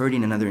 It's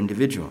hurting another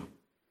individual.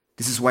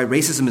 This is why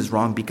racism is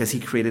wrong, because he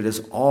created us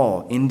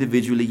all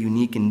individually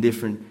unique in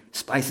different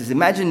spices.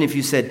 Imagine if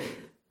you said,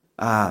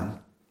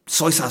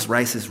 soy sauce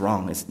rice is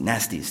wrong. It's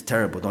nasty. It's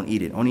terrible. Don't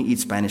eat it. Only eat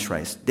Spanish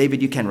rice.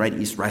 David, you can't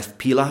eat rice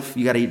pilaf.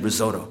 You got to eat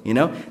risotto. You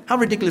know? How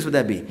ridiculous would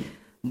that be?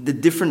 The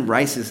different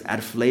rices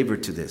add flavor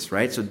to this,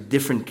 right? So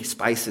different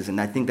spices. And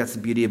I think that's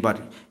the beauty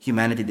about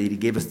humanity, that he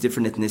gave us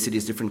different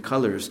ethnicities, different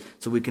colors,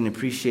 so we can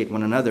appreciate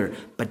one another.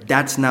 But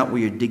that's not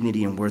where your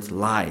dignity and worth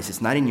lies.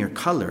 It's not in your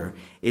color.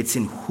 It's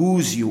in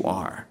whose you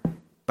are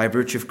by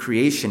virtue of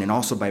creation and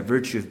also by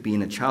virtue of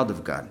being a child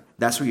of God.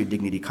 That's where your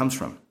dignity comes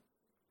from.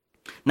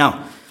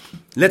 Now,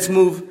 let's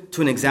move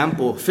to an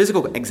example,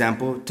 physical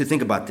example, to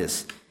think about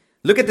this.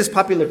 Look at this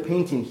popular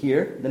painting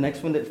here, the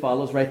next one that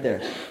follows right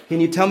there.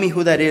 Can you tell me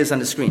who that is on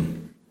the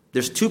screen?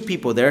 There's two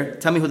people there.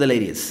 Tell me who the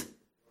lady is.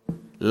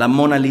 La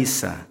Mona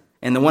Lisa.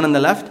 And the one on the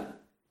left?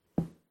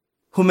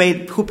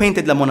 Who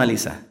painted La Mona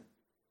Lisa?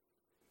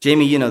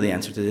 Jamie, you know the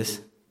answer to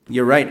this.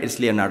 You're right, it's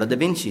Leonardo da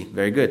Vinci.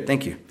 Very good,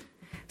 thank you.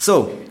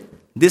 So,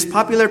 this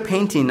popular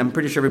painting, I'm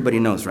pretty sure everybody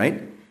knows,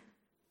 right?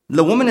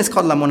 The woman is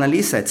called La Mona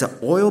Lisa. It's an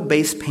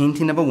oil-based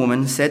painting of a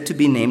woman said to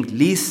be named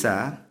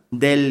Lisa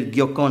del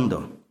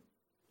Giocondo.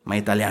 My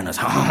Italianos.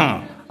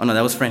 Oh no,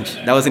 that was French.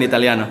 That was in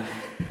Italiano.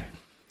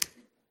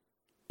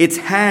 Its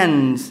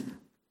hands,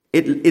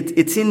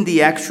 it's in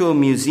the actual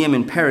museum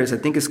in Paris. I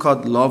think it's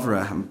called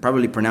Louvre. I'm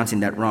probably pronouncing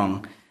that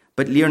wrong.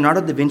 But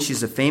Leonardo da Vinci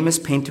is a famous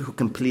painter who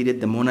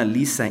completed the Mona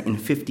Lisa in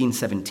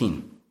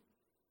 1517.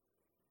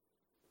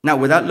 Now,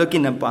 without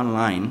looking up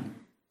online,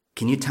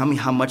 can you tell me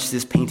how much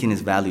this painting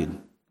is valued?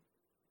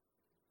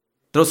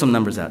 Throw some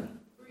numbers out.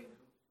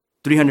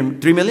 3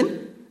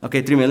 million?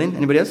 Okay, 3 million.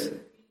 Anybody else?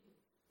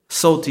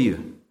 Sold to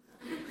you.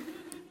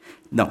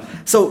 No.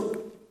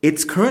 So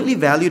it's currently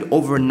valued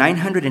over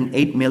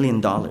 $908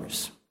 million.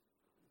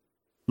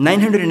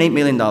 $908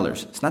 million.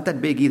 It's not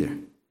that big either.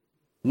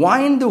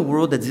 Why in the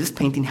world does this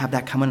painting have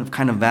that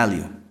kind of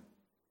value?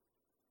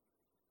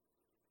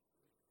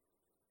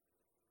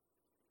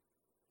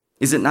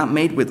 Is it not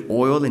made with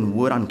oil and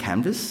wood on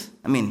canvas?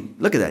 I mean,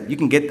 look at that. You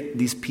can get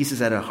these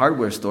pieces at a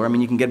hardware store. I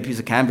mean, you can get a piece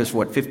of canvas for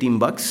what,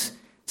 $15?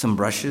 Some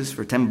brushes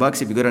for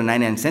 $10. If you go to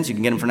 99 cents, you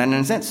can get them for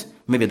 99 cents.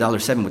 Maybe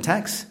 $1.07 with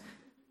tax.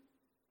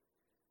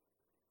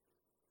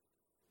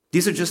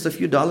 These are just a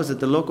few dollars at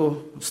the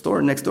local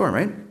store next door,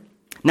 right?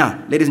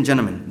 Now, ladies and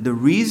gentlemen, the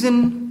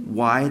reason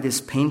why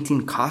this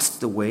painting costs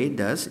the way it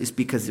does is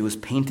because it was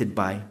painted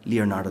by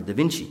Leonardo da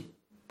Vinci.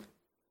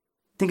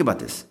 Think about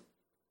this.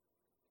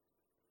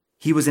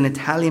 He was an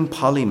Italian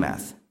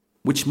polymath,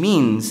 which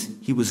means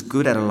he was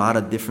good at a lot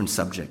of different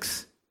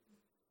subjects.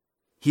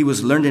 He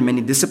was learned in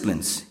many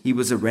disciplines. He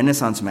was a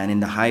Renaissance man in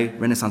the high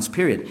Renaissance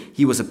period.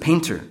 He was a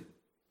painter,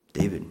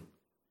 David,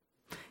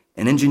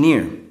 an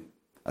engineer,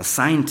 a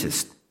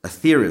scientist, a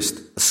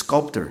theorist, a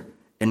sculptor,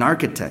 an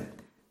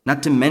architect,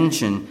 not to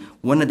mention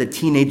one of the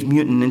Teenage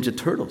Mutant Ninja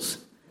Turtles,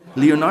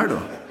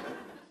 Leonardo.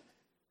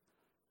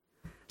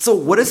 So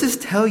what does this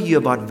tell you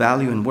about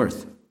value and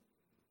worth?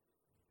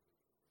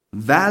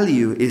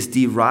 Value is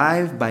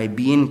derived by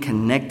being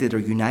connected or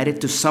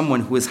united to someone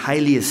who is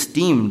highly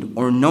esteemed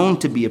or known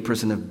to be a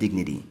person of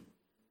dignity.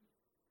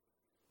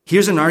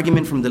 Here's an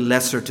argument from the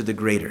lesser to the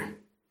greater.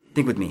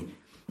 Think with me.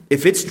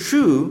 If it's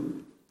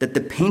true that the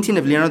painting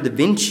of Leonardo da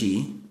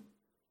Vinci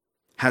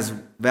has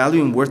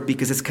value and worth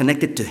because it's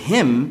connected to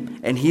him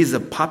and he's a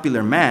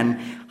popular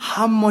man,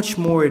 how much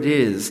more it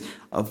is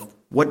of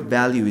what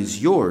value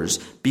is yours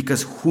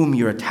because whom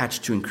you're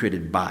attached to and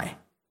created by.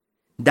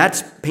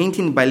 That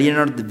painting by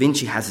Leonardo da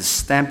Vinci has a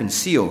stamp and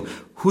seal.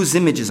 Whose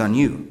image is on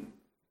you?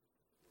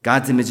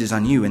 God's image is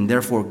on you, and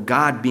therefore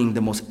God being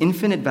the most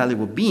infinite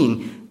valuable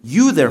being,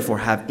 you therefore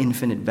have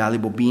infinite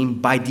valuable being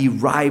by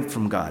derived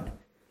from God.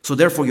 So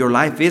therefore your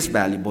life is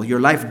valuable. Your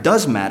life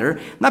does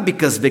matter, not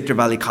because Victor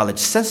Valley College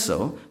says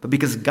so, but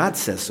because God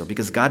says so,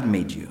 because God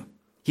made you.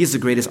 He is the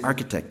greatest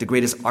architect, the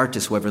greatest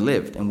artist who ever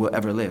lived and will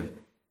ever live.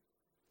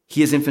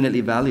 He is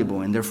infinitely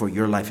valuable, and therefore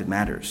your life, it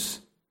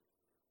matters.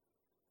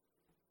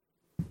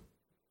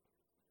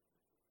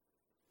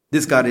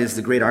 This God is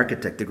the great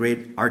architect, the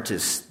great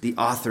artist, the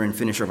author and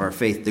finisher of our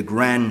faith, the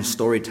grand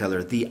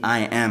storyteller, the I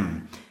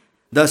am.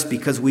 Thus,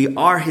 because we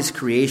are his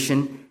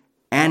creation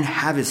and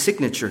have his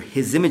signature,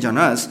 his image on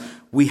us,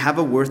 we have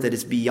a worth that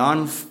is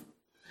beyond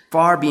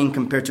far being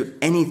compared to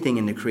anything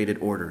in the created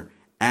order.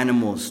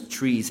 Animals,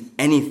 trees,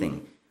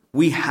 anything.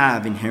 We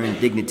have inherent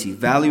dignity,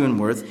 value,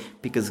 and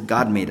worth because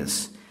God made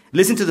us.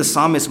 Listen to the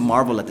psalmist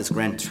marvel at this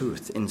grand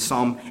truth in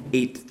Psalm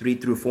 8, 3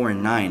 through 4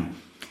 and 9.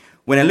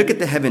 When I look at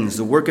the heavens,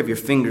 the work of your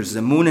fingers,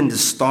 the moon and the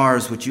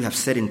stars which you have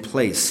set in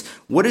place,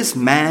 what is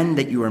man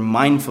that you are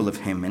mindful of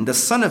him, and the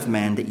son of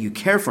man that you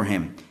care for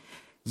him?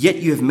 Yet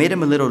you have made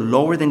him a little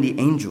lower than the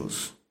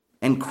angels,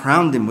 and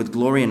crowned him with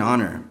glory and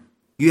honor.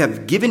 You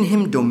have given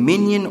him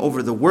dominion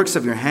over the works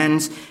of your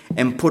hands,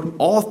 and put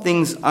all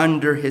things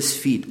under his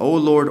feet. O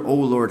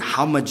Lord,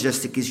 how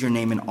majestic is your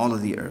name in all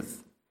of the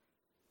earth.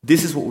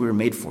 This is what we were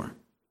made for.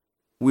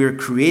 We are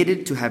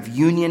created to have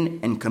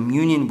union and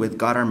communion with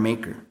God our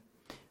Maker.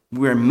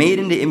 We are made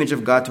in the image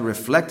of God to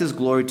reflect his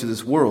glory to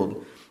this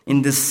world.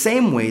 In the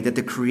same way that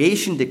the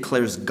creation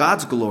declares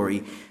God's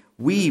glory,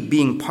 we,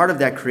 being part of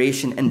that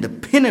creation and the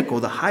pinnacle,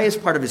 the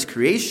highest part of his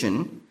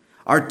creation,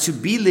 are to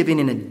be living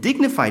in a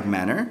dignified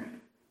manner,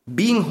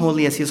 being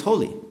holy as he is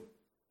holy.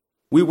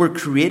 We were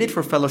created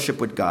for fellowship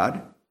with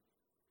God.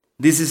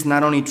 This is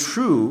not only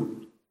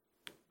true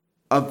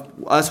of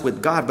us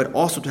with God, but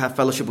also to have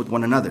fellowship with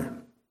one another.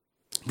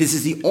 This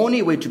is the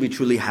only way to be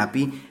truly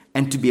happy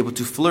and to be able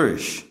to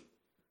flourish.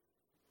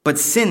 But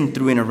sin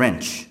threw in a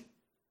wrench.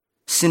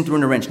 Sin threw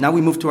in a wrench. Now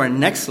we move to our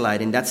next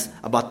slide, and that's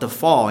about the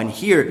fall. And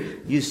here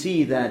you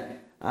see that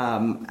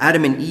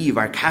Adam and Eve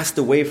are cast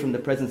away from the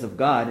presence of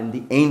God, and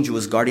the angel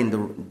is guarding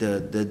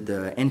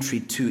the entry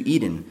to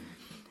Eden.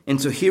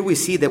 And so here we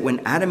see that when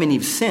Adam and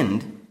Eve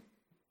sinned,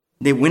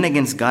 they went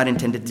against God's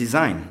intended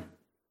design.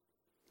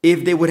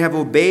 If they would have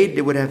obeyed,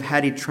 they would have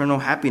had eternal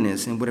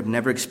happiness and would have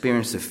never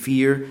experienced the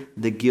fear,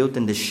 the guilt,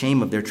 and the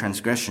shame of their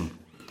transgression.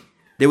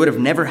 They would have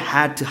never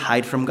had to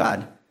hide from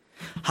God.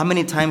 How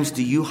many times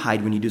do you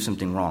hide when you do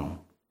something wrong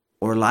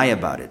or lie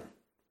about it?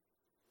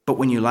 But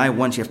when you lie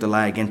once, you have to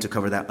lie again to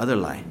cover that other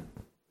lie.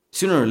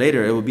 Sooner or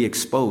later, it will be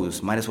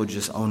exposed. Might as well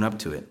just own up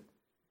to it.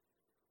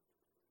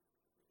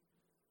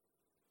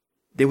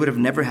 They would have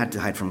never had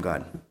to hide from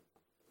God.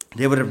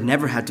 They would have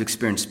never had to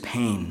experience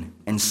pain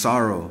and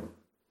sorrow.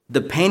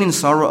 The pain and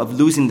sorrow of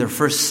losing their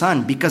first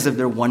son because of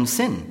their one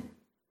sin.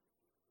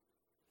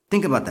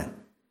 Think about that.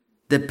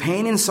 The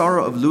pain and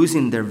sorrow of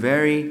losing their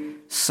very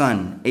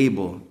son,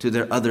 Abel, to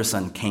their other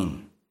son,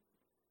 Cain.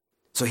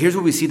 So here's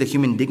where we see the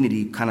human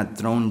dignity kind of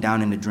thrown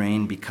down in the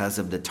drain because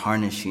of the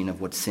tarnishing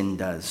of what sin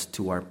does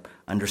to our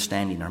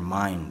understanding, our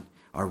mind,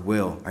 our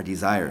will, our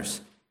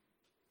desires.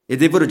 If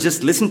they would have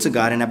just listened to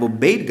God and have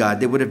obeyed God,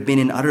 they would have been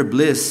in utter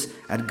bliss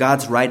at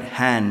God's right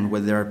hand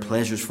where there are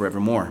pleasures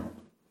forevermore.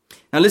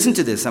 Now listen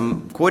to this.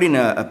 I'm quoting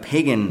a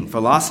pagan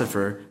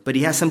philosopher, but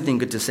he has something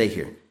good to say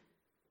here.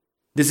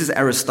 This is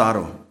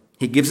Aristotle.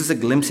 He gives us a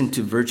glimpse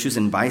into virtues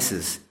and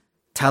vices,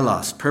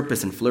 telos,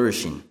 purpose, and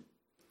flourishing.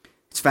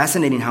 It's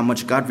fascinating how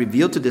much God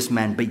revealed to this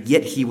man, but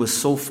yet he was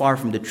so far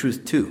from the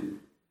truth too.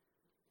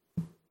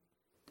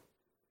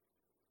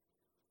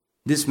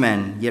 This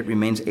man yet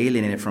remains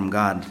alienated from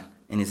God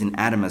and is in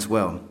Adam as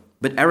well.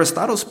 But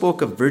Aristotle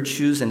spoke of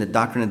virtues and the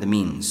doctrine of the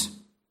means.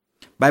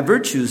 By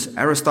virtues,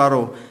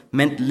 Aristotle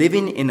meant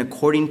living in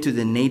according to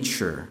the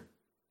nature,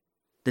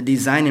 the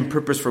design and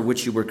purpose for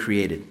which you were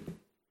created.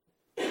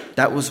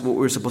 That was what we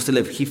were supposed to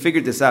live. He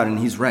figured this out, and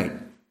he's right.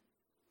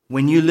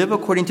 When you live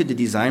according to the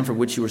design for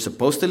which you were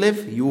supposed to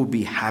live, you will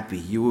be happy.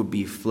 You will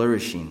be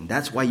flourishing.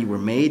 That's why you were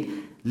made.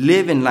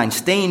 Live in line.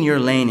 Stay in your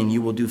lane, and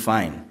you will do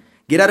fine.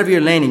 Get out of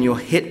your lane, and you'll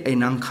hit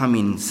an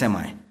oncoming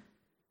semi.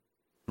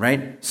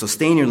 Right? So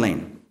stay in your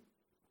lane.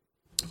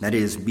 That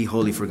is, be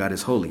holy, for God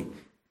is holy.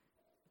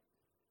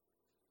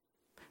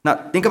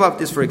 Now, think about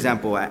this, for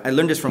example. I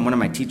learned this from one of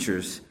my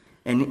teachers,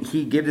 and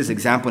he gave this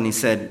example, and he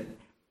said,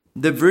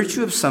 the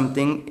virtue of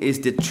something is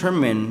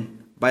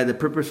determined by the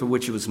purpose for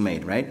which it was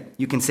made, right?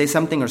 You can say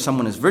something or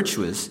someone is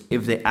virtuous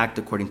if they act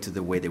according to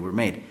the way they were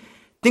made.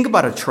 Think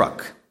about a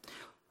truck.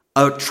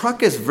 A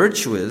truck is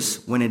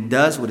virtuous when it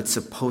does what it's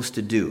supposed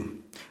to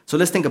do. So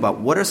let's think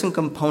about what are some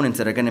components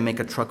that are going to make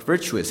a truck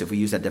virtuous if we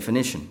use that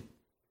definition.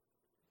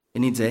 It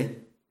needs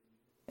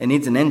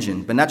an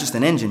engine, but not just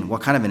an engine.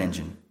 What kind of an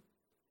engine?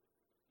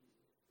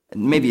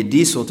 Maybe a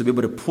diesel to be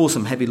able to pull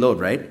some heavy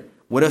load, right?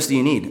 What else do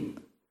you need?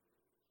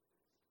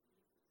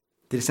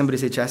 Did somebody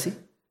say chassis?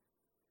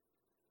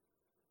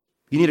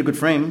 You need a good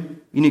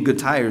frame. You need good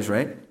tires,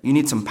 right? You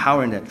need some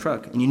power in that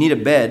truck. And you need a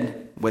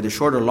bed, whether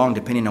short or long,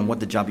 depending on what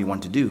the job you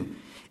want to do.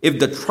 If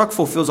the truck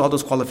fulfills all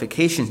those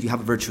qualifications, you have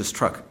a virtuous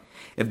truck.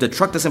 If the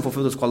truck doesn't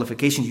fulfill those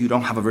qualifications, you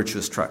don't have a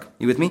virtuous truck.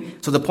 You with me?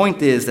 So the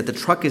point is that the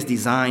truck is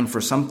designed for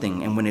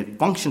something, and when it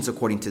functions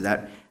according to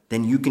that,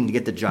 then you can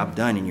get the job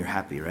done and you're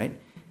happy, right?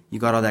 You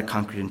got all that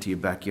concrete into your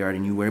backyard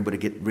and you were able to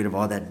get rid of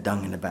all that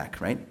dung in the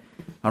back, right?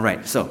 All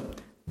right, so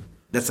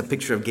that's a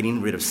picture of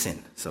getting rid of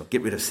sin. So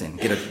get rid of sin.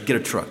 Get a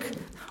truck.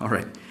 All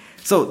right.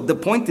 So the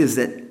point is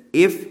that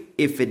if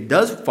it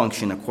does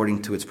function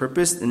according to its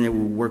purpose, then it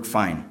will work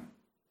fine.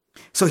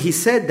 So he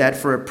said that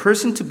for a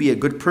person to be a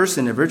good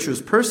person, a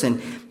virtuous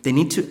person, they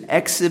need to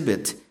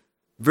exhibit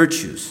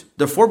virtues.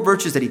 The 4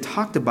 virtues that he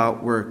talked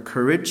about were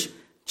courage,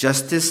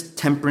 justice,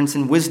 temperance,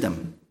 and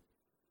wisdom.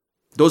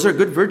 Those are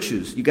good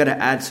virtues. You got to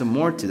add some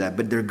more to that,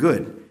 but they're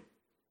good.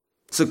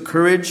 So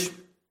courage,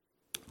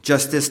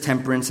 justice,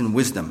 temperance, and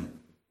wisdom.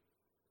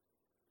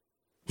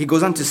 He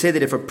goes on to say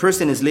that if a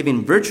person is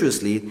living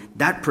virtuously,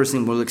 that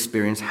person will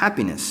experience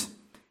happiness.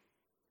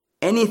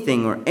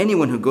 Anything or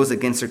anyone who goes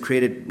against their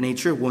created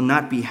nature will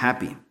not be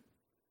happy.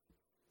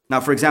 Now,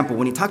 for example,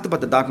 when he talked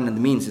about the doctrine of the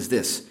means is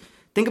this.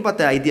 Think about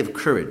the idea of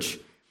courage.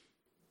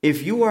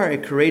 If you are a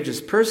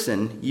courageous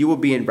person, you will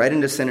be right in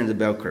the center of the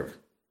bell curve.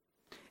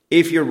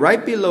 If you're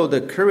right below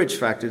the courage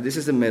factor, this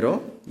is the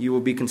middle, you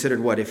will be considered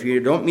what? If you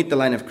don't meet the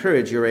line of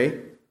courage, you're a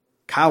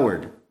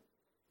coward.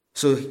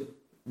 So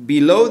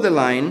below the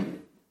line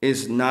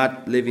is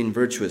not living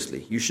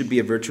virtuously. You should be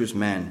a virtuous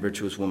man,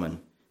 virtuous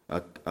woman,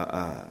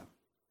 a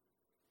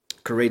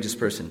courageous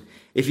person.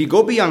 If you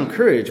go beyond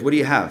courage, what do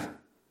you have?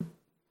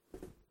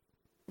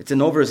 It's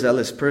an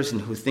overzealous person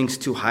who thinks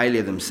too highly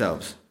of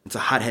themselves. It's a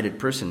hot-headed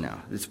person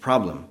now. It's a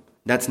problem.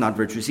 That's not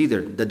virtuous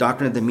either. The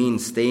doctrine of the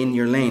means, stay in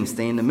your lane,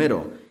 stay in the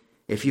middle.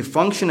 If you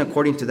function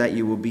according to that,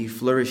 you will be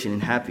flourishing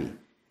and happy.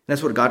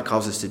 That's what God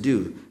calls us to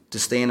do, to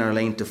stay in our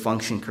lane, to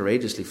function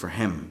courageously for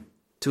Him,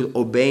 to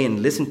obey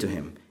and listen to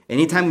Him.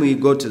 Anytime we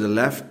go to the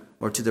left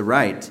or to the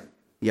right,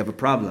 you have a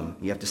problem.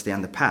 You have to stay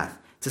on the path.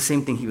 It's the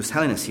same thing He was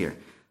telling us here.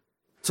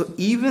 So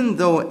even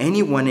though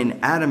anyone in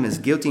Adam is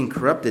guilty and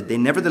corrupted, they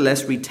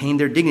nevertheless retain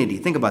their dignity.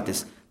 Think about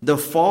this. The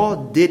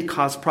fall did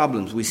cause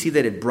problems. We see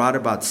that it brought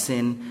about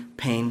sin,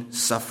 pain,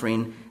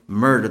 suffering,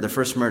 murder, the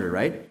first murder,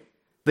 right?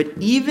 But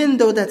even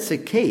though that's the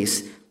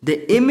case,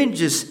 the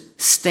image is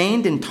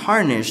stained and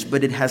tarnished,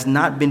 but it has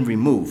not been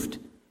removed.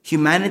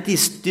 Humanity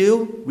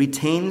still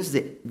retains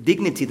the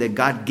dignity that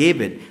God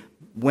gave it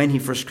when He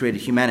first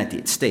created humanity.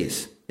 It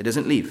stays. It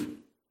doesn't leave.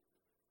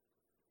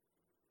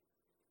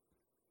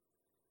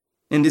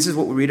 And this is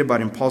what we read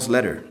about in Paul's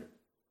letter.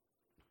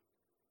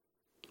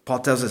 Paul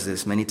tells us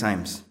this many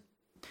times.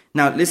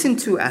 Now, listen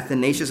to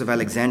Athanasius of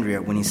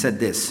Alexandria when he said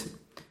this.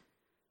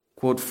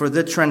 Quote, "For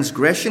the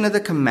transgression of the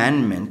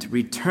commandment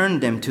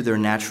returned them to their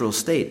natural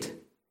state,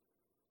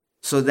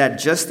 so that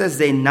just as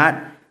they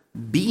not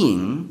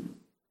being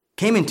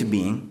came into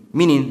being,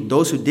 meaning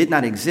those who did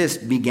not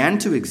exist began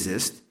to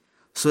exist,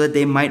 so that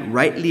they might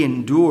rightly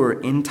endure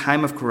in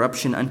time of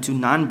corruption unto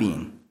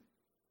non-being.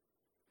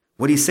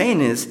 What he's saying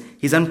is,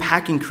 he's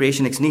unpacking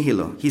creation ex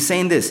nihilo. He's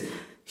saying this: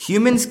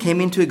 humans came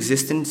into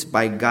existence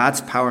by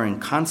God's power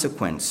and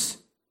consequence.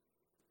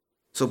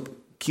 So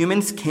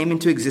humans came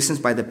into existence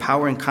by the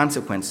power and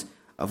consequence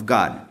of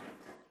God.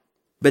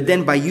 But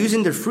then by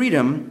using their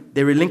freedom,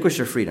 they relinquished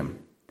their freedom.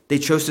 They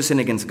chose to sin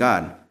against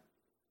God.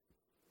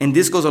 And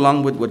this goes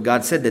along with what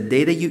God said: the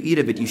day that you eat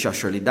of it, you shall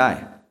surely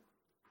die.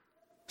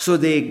 So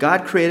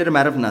God created them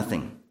out of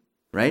nothing,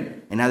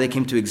 right? And now they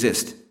came to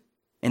exist.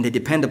 And they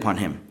depend upon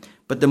him.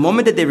 But the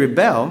moment that they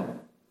rebel,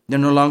 they're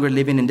no longer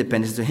living in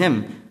dependence to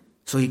him.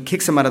 So he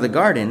kicks them out of the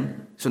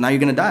garden. So now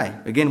you're going to die.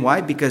 Again, why?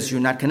 Because you're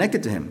not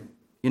connected to him.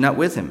 You're not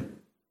with him.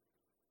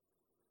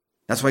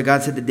 That's why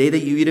God said, the day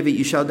that you eat of it,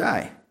 you shall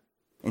die.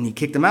 And he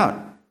kicked them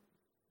out.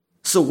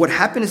 So what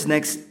happens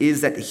next is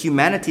that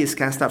humanity is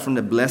cast out from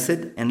the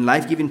blessed and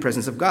life-giving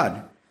presence of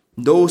God.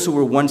 Those who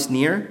were once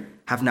near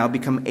have now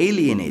become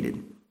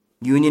alienated.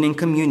 Union and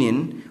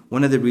communion,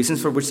 one of the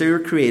reasons for which they were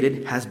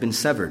created, has been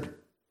severed.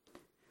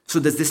 So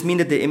does this mean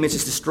that the image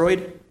is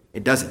destroyed?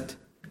 It doesn't.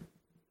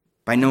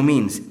 By no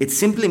means. It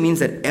simply means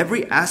that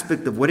every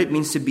aspect of what it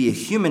means to be a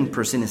human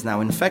person is now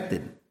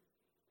infected,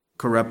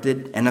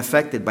 corrupted, and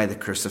affected by the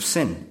curse of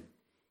sin.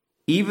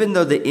 Even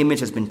though the image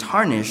has been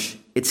tarnished,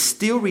 it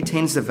still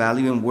retains the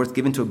value and worth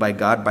given to it by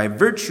God by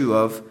virtue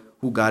of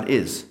who God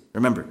is.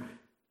 Remember,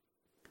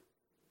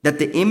 that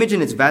the image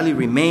and its value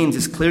remains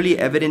is clearly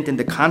evident in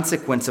the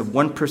consequence of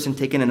one person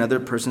taking another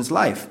person's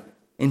life.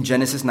 In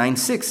Genesis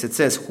 9:6, it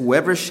says,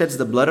 whoever sheds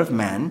the blood of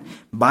man,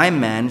 by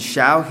man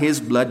shall his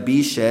blood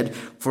be shed,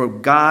 for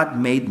God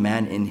made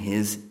man in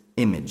his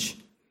image.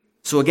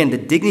 So again, the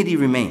dignity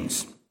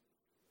remains.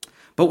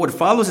 But what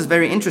follows is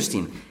very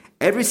interesting.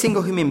 Every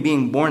single human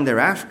being born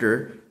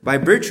thereafter, by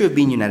virtue of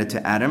being united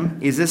to Adam,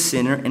 is a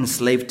sinner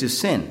enslaved to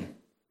sin.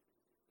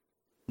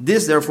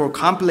 This therefore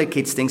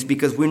complicates things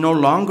because we're no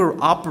longer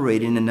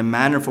operating in the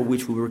manner for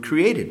which we were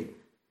created.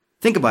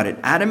 Think about it.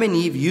 Adam and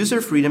Eve use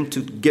their freedom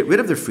to get rid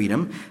of their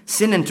freedom.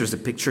 Sin enters the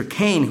picture.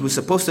 Cain, who's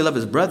supposed to love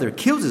his brother,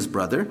 kills his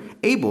brother,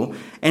 Abel,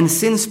 and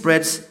sin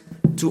spreads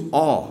to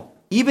all,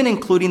 even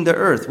including the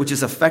earth, which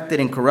is affected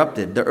and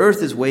corrupted. The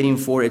earth is waiting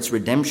for its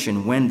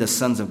redemption when the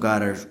sons of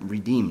God are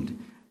redeemed.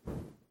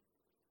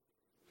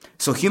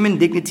 So human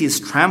dignity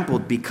is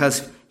trampled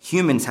because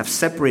humans have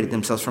separated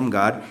themselves from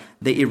God.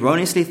 They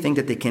erroneously think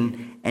that they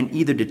can and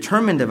either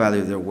determine the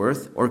value of their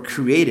worth or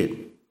create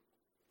it.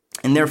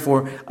 And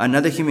therefore,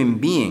 another human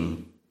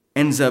being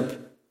ends up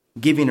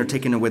giving or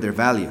taking away their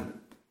value.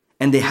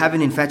 And they have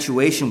an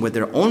infatuation with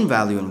their own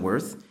value and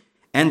worth.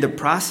 And in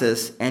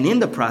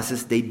the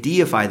process, they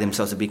deify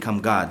themselves to become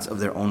gods of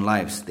their own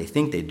lives. They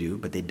think they do,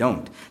 but they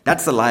don't.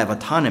 That's the lie of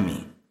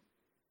autonomy.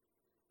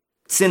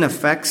 Sin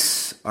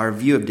affects our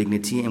view of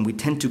dignity, and we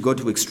tend to go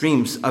to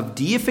extremes of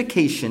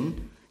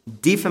deification,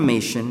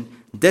 defamation,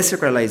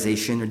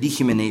 desacralization, or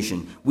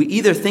dehumanization. We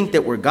either think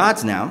that we're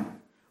gods now,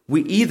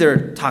 we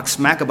either talk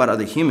smack about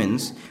other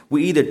humans,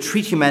 we either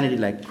treat humanity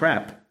like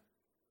crap,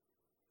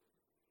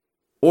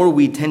 or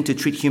we tend to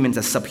treat humans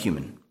as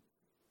subhuman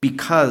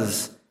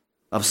because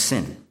of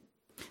sin.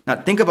 Now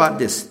think about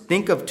this.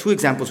 Think of two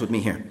examples with me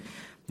here.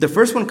 The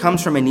first one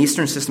comes from an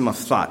Eastern system of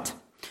thought.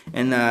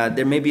 And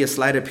there may be a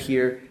slide up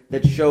here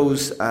that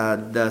shows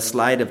the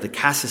slide of the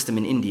caste system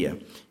in India.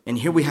 And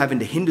here we have in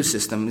the Hindu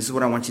system, this is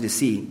what I want you to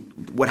see,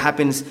 what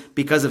happens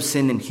because of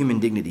sin and human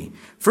dignity.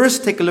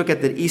 First, take a look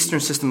at the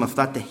Eastern system of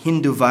thought, the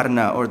Hindu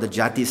Varna or the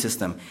Jati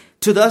system.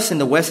 To us in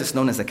the West, it's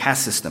known as the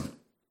caste system.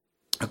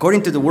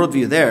 According to the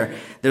worldview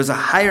there's a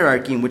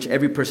hierarchy in which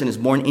every person is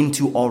born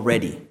into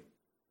already.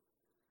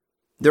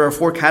 There are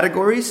 4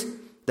 categories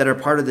that are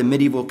part of the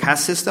medieval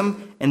caste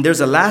system, and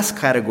there's a last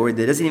category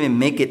that doesn't even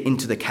make it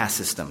into the caste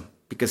system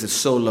because it's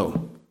so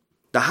low.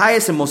 The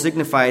highest and most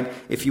dignified,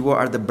 if you will,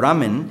 are the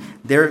Brahmin.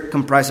 They're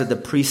comprised of the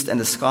priests and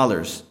the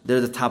scholars.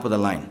 They're the top of the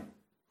line.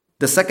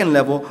 The second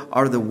level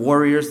are the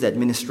warriors, the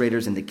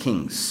administrators, and the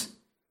kings.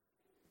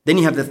 Then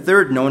you have the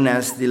third, known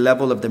as the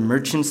level of the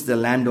merchants, the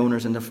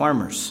landowners, and the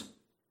farmers.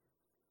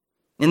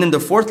 And then the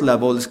fourth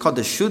level is called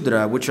the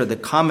Shudra, which are the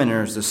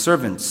commoners, the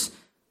servants,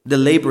 the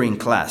laboring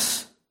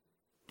class,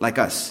 like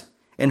us.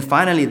 And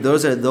finally,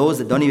 those are those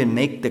that don't even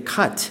make the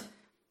cut.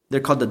 They're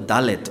called the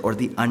Dalit, or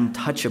the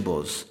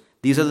untouchables.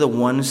 These are the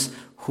ones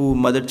who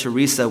Mother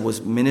Teresa was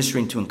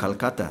ministering to in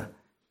Calcutta.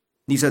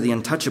 These are the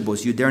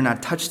untouchables. You dare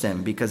not touch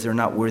them because they're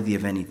not worthy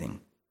of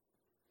anything.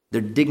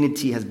 Their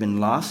dignity has been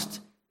lost.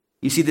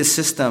 You see, this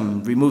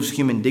system removes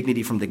human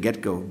dignity from the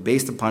get-go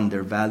based upon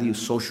their value,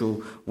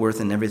 social worth,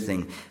 and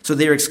everything. So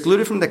they are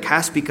excluded from the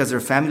caste because their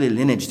family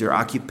lineage, their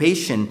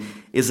occupation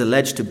is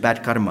alleged to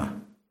bad karma.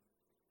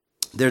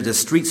 They're the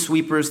street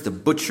sweepers, the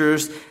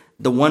butchers,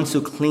 the ones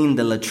who clean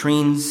the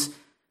latrines.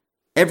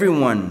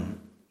 Everyone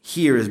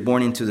here is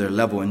born into their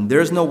level, and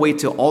there's no way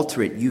to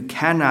alter it. You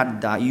cannot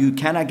die. You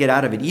cannot get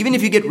out of it. Even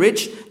if you get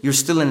rich, you're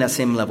still in that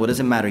same level. It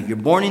doesn't matter. You're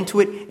born into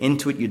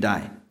it you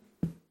die.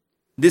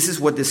 This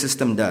is what the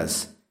system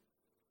does.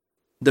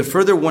 The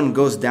further one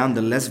goes down,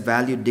 the less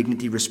value,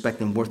 dignity, respect,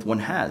 and worth one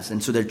has.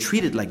 And so they're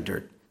treated like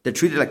dirt. They're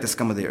treated like the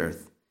scum of the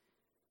earth.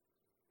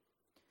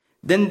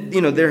 Then,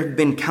 there have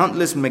been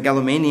countless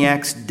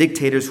megalomaniacs,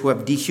 dictators who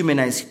have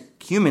dehumanized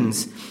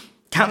humans,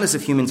 countless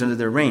of humans under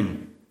their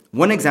reign.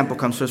 One example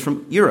comes to us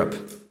from Europe.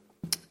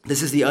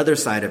 This is the other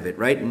side of it,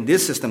 right? In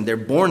this system, they're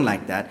born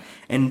like that.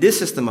 And this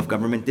system of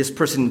government, this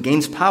person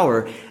gains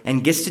power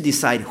and gets to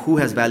decide who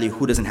has value,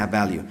 who doesn't have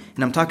value.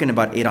 And I'm talking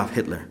about Adolf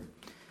Hitler.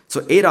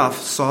 So Adolf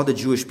saw the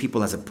Jewish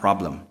people as a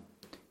problem.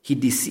 He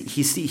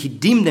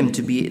deemed them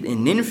to be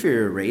an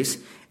inferior race,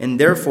 and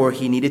therefore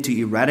he needed to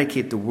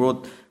eradicate the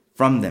world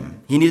from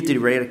them. He needed to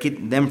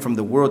eradicate them from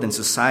the world and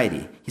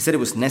society. He said it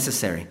was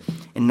necessary.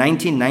 In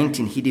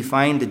 1919, he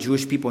defined the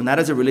Jewish people not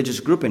as a religious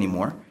group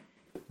anymore,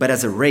 but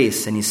as a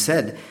race. And he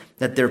said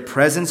that their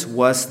presence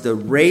was the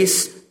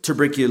race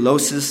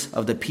tuberculosis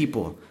of the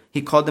people.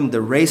 He called them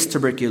the race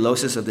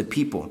tuberculosis of the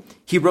people.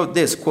 He wrote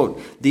this,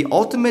 quote, "The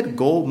ultimate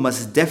goal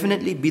must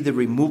definitely be the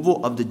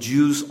removal of the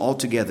Jews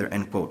altogether,"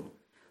 end quote.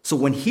 So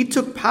when he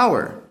took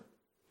power,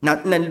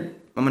 now I'm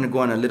going to go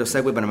on a little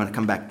segue, but I'm going to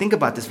come back. Think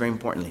about this very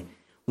importantly.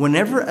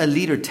 Whenever a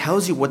leader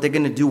tells you what they're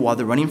going to do while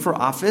they're running for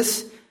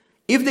office,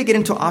 if they get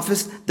into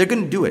office, they're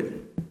going to do it.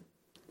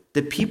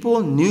 The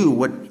people knew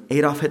what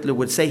Adolf Hitler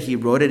would say. He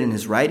wrote it in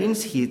his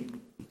writings. He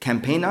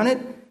campaigned on it.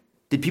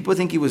 Did people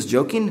think he was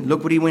joking?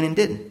 Look what he went and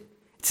did.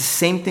 It's the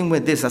same thing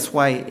with this. That's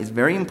why it's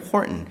very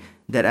important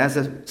that as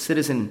a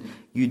citizen,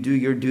 you do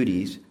your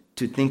duties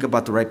to think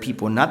about the right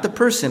people. Not the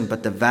person,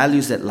 but the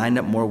values that line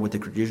up more with the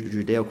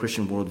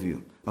Judeo-Christian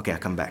worldview. Okay, I'll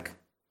come back.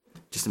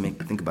 Just to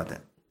think about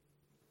that.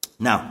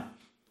 Now,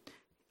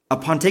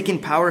 upon taking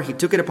power, he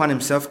took it upon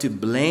himself to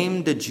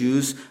blame the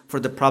Jews for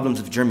the problems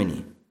of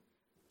Germany.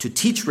 To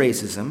teach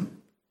racism,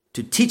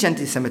 to teach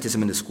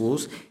anti-Semitism in the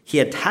schools. He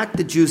attacked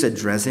the Jews at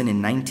Dresden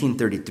in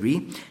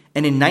 1933.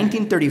 And in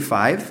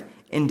 1935,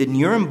 in the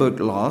Nuremberg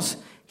laws,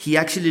 he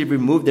actually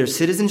removed their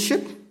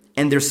citizenship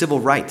and their civil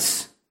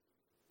rights.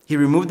 He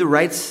removed the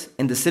rights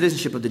and the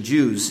citizenship of the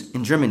Jews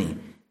in Germany.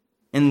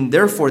 And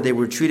therefore, they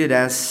were treated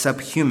as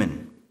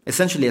subhuman,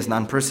 essentially as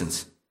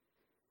non-persons.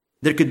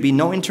 There could be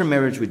no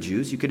intermarriage with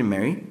Jews. You couldn't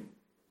marry.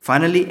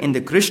 Finally, in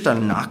the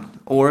Kristallnacht,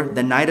 or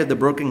the Night of the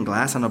Broken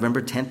Glass on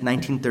November 10th,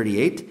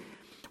 1938,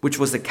 which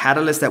was the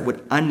catalyst that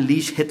would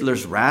unleash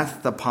Hitler's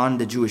wrath upon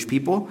the Jewish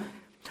people,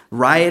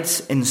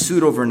 riots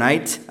ensued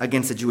overnight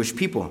against the Jewish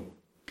people.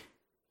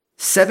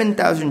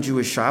 7,000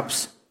 Jewish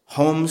shops,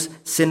 homes,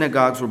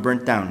 synagogues were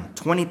burnt down.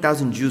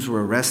 20,000 Jews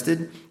were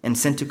arrested and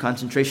sent to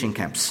concentration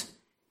camps.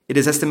 It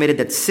is estimated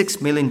that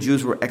 6 million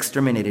Jews were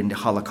exterminated in the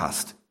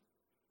Holocaust.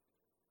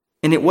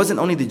 And it wasn't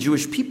only the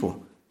Jewish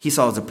people he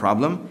saw as a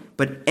problem,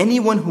 but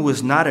anyone who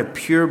was not a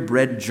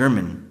purebred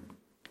German.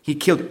 He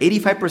killed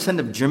 85%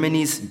 of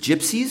Germany's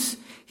gypsies.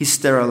 He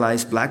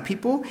sterilized black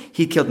people.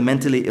 He killed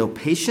mentally ill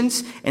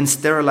patients and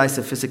sterilized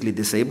the physically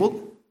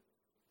disabled,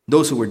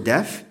 those who were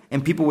deaf,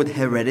 and people with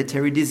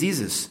hereditary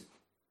diseases.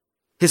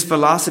 His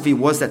philosophy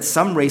was that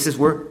some races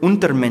were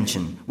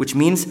Untermenschen, which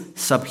means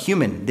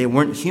subhuman. They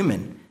weren't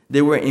human.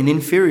 They were an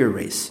inferior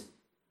race.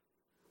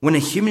 When a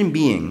human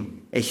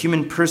being, a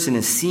human person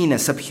is seen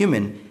as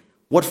subhuman,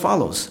 what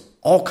follows?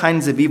 All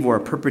kinds of evil are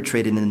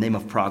perpetrated in the name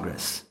of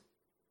progress.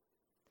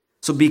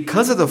 So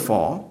because of the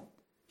fall,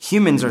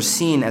 humans are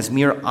seen as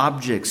mere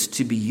objects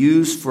to be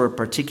used for a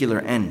particular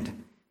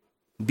end,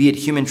 be it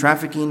human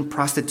trafficking,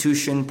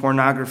 prostitution,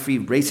 pornography,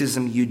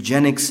 racism,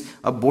 eugenics,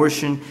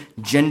 abortion,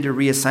 gender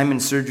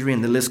reassignment surgery,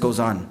 and the list goes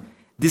on.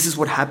 This is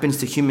what happens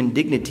to human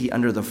dignity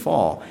under the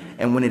fall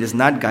and when it is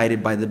not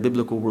guided by the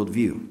biblical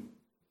worldview.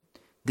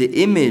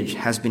 The image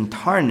has been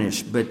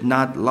tarnished but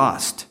not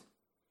lost.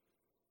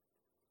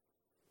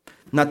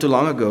 Not too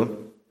long ago,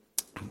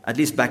 at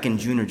least back in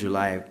June or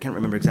July, I can't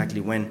remember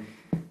exactly when,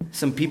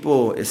 some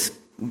people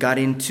got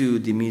into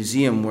the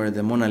museum where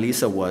the Mona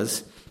Lisa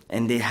was,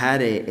 and they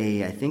had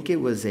I think it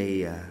was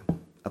a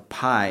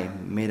pie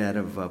made out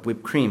of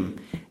whipped cream,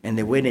 and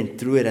they went and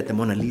threw it at the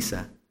Mona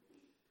Lisa.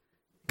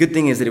 Good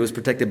thing is that it was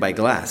protected by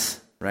glass,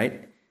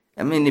 right?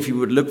 I mean, if you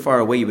would look far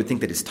away, you would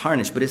think that it's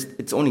tarnished, but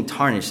it's only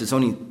tarnished. It's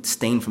only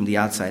stained from the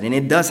outside. And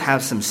it does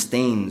have some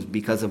stains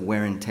because of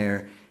wear and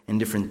tear and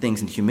different things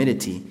and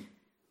humidity.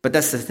 But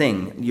that's the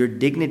thing. Your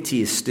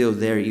dignity is still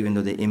there even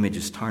though the image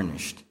is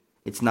tarnished.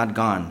 It's not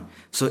gone.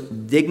 So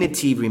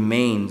dignity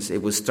remains.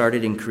 It was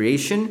started in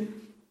creation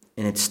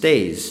and it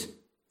stays.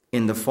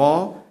 In the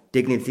fall,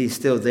 dignity is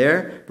still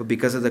there, but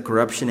because of the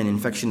corruption and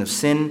infection of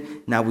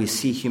sin, now we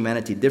see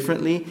humanity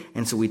differently,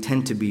 and so we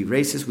tend to be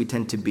racist, we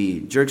tend to be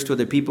jerks to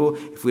other people.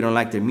 If we don't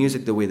like their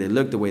music, the way they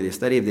look, the way they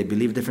study, if they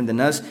believe different than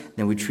us,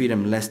 then we treat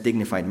them less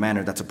dignified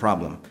manner. That's a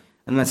problem.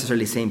 I'm not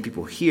necessarily saying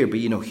people here, but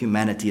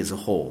humanity as a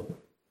whole.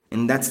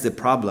 And that's the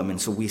problem,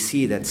 and so we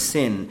see that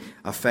sin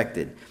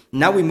affected.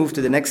 Now we move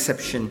to the next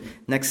section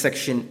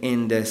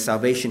in the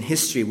salvation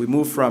history. We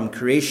move from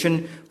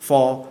creation,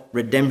 fall,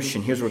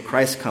 redemption. Here's where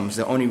Christ comes,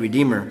 the only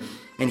Redeemer.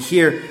 And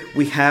here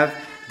we have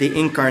the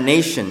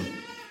incarnation.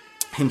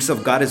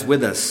 Himself, God is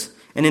with us.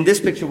 And in this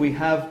picture, we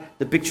have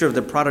the picture of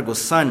the prodigal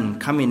son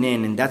coming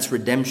in, and that's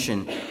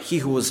redemption. He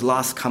who was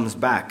lost comes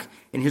back.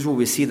 And here's where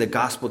we see the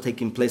gospel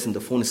taking place in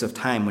the fullness of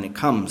time when it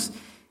comes.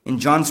 In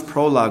John's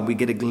prologue, we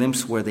get a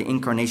glimpse where the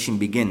incarnation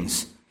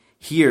begins.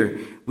 Here,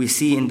 we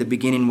see in the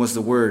beginning was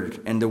the Word,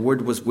 and the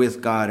Word was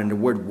with God, and the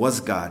Word was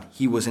God.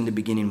 He was in the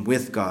beginning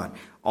with God.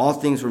 All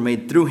things were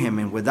made through him,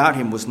 and without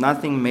him was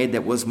nothing made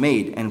that was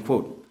made, end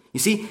quote. You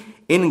see,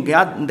 in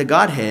the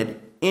Godhead,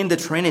 in the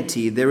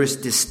Trinity, there is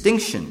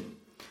distinction.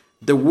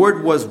 The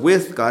Word was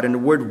with God, and the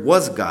Word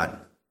was God.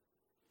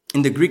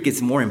 In the Greek,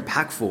 it's more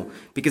impactful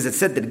because it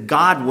said that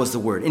God was the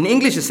Word. In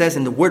English, it says,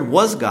 and the Word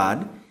was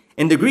God.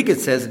 In the Greek,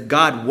 it says,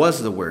 God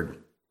was the Word.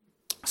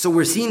 So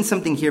we're seeing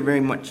something here very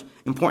much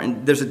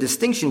important. There's a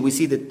distinction. We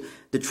see that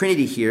the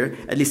Trinity here,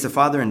 at least the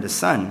Father and the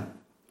Son.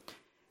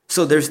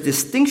 So there's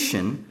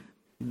distinction.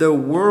 The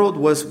Word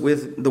was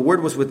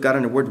with God,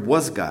 and the Word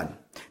was God.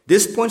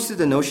 This points to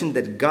the notion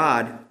that the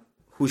God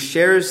who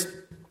shares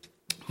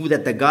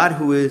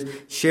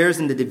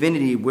in the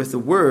divinity with the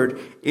Word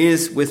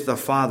is with the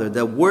Father.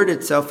 The Word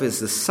itself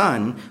is the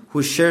Son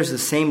who shares the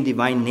same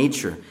divine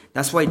nature.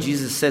 That's why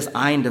Jesus says,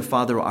 I and the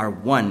Father are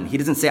one. He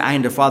doesn't say I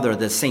and the Father are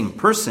the same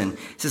person.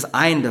 He says,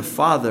 I and the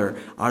Father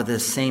are the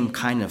same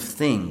kind of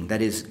thing.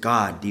 That is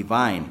God,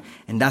 divine.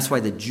 And that's why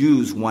the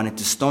Jews wanted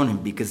to stone him,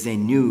 because they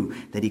knew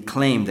that he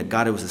claimed that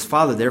God was his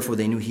Father. Therefore,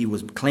 they knew he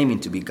was claiming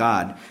to be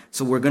God.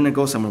 So we're going to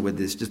go somewhere with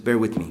this. Just bear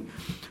with me.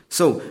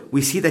 So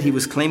we see that he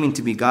was claiming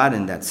to be God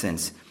in that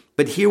sense.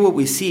 But here what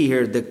we see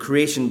here, the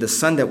creation, the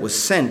Son that was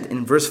sent,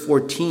 in verse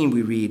 14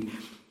 we read,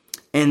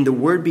 and the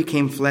Word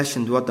became flesh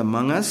and dwelt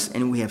among us,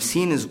 and we have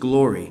seen his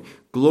glory.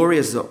 Glory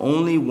is the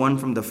only one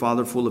from the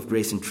Father, full of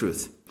grace and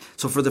truth.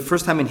 So for the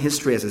first time in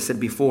history, as I said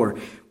before,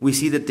 we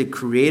see that the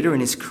Creator and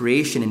his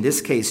creation, in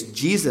this case,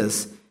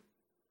 Jesus,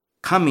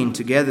 coming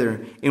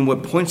together in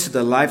what points to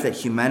the life that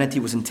humanity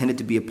was intended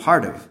to be a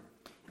part of.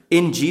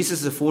 In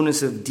Jesus, the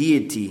fullness of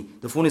deity,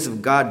 the fullness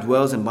of God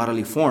dwells in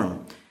bodily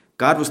form.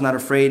 God was not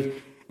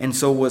afraid, and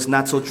so was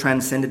not so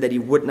transcendent that he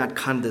would not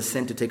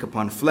condescend to take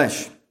upon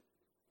flesh.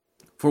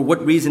 For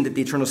what reason did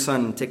the eternal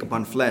Son take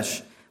upon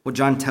flesh? Well,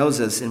 John tells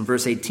us in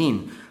verse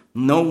 18,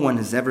 no one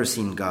has ever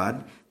seen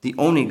God. The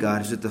only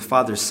God is at the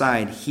Father's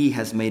side. He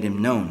has made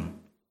him known.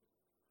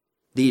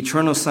 The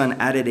eternal Son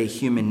added a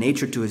human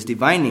nature to his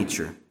divine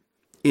nature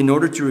in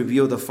order to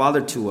reveal the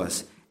Father to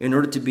us, in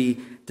order to be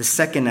the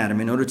second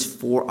Adam, in order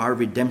for our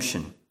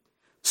redemption.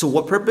 So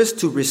what purpose?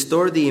 To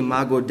restore the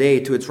Imago Dei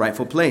to its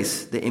rightful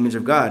place, the image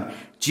of God.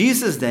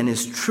 Jesus then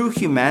is true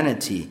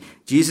humanity.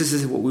 Jesus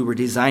is what we were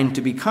designed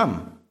to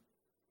become.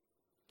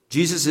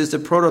 Jesus is the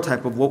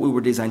prototype of what we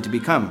were designed to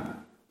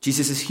become.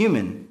 Jesus is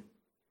human.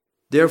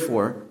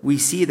 Therefore, we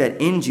see that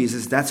in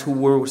Jesus, that's who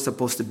we're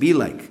supposed to be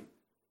like.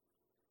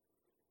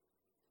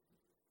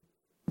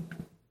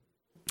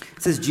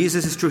 It says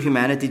Jesus is true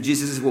humanity.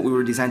 Jesus is what we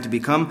were designed to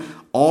become.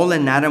 All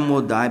in Adam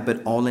will die,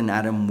 but all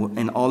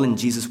in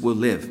Jesus will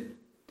live.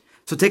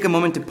 So take a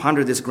moment to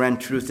ponder this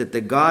grand truth that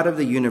the God of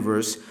the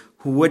universe,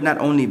 who would not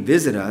only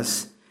visit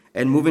us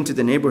and move into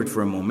the neighborhood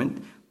for a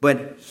moment,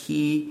 but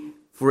he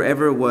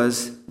forever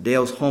was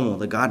Deus Homo,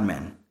 the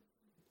God-man.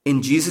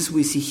 In Jesus,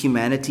 we see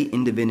humanity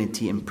in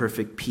divinity in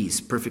perfect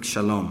peace, perfect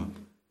shalom,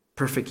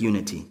 perfect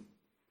unity.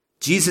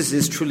 Jesus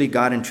is truly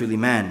God and truly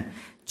man.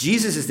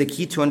 Jesus is the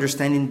key to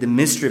understanding the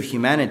mystery of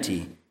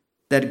humanity.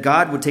 That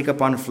God would take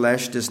upon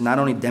flesh does not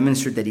only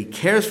demonstrate that he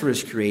cares for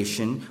his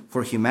creation,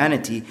 for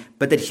humanity,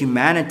 but that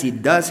humanity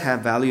does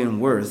have value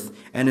and worth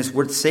and is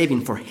worth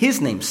saving for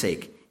his name's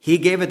sake. He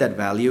gave it that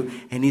value,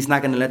 and he's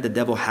not going to let the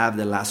devil have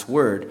the last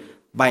word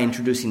by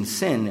introducing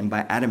sin and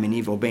by Adam and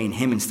Eve obeying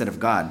him instead of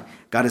God.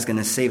 God is going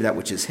to save that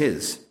which is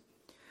his.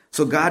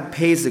 So God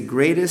pays the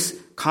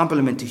greatest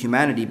compliment to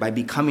humanity by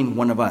becoming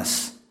one of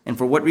us. And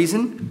for what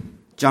reason?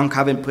 John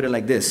Calvin put it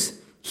like this.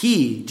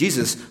 He,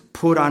 Jesus,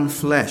 put on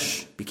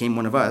flesh, became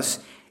one of us,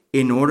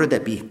 in order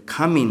that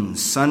becoming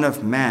Son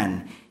of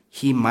Man,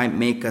 he might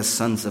make us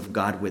sons of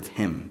God with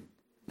him.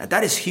 Now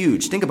that is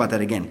huge. Think about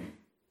that again.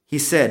 He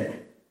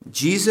said,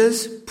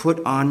 Jesus put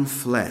on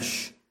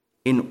flesh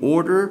in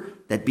order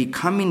that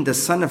becoming the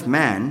Son of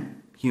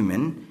Man,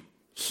 human,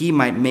 he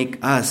might make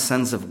us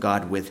sons of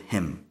God with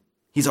him.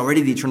 He's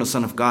already the eternal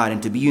Son of God,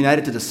 and to be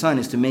united to the Son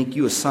is to make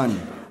you a son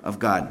of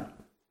God.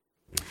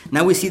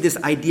 Now we see this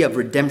idea of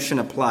redemption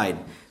applied.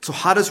 So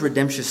how does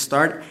redemption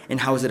start, and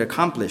how is it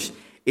accomplished?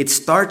 It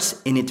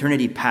starts in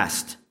eternity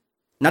past.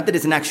 Not that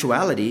it's in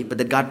actuality, but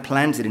that God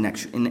plans it in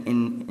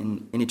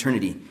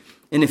eternity.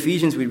 In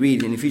Ephesians, we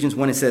read, in Ephesians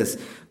 1, it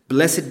says,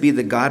 Blessed be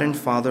the God and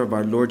Father of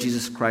our Lord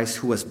Jesus Christ,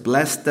 who has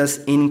blessed us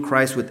in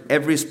Christ with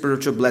every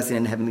spiritual blessing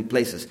in heavenly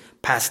places.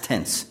 Past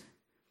tense.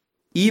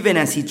 Even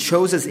as he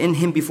chose us in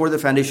him before the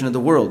foundation of the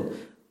world.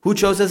 Who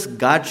chose us?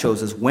 God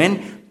chose us.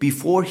 When?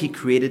 Before he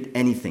created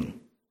anything.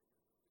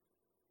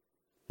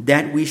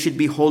 That we should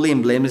be holy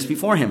and blameless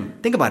before him.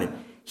 Think about it.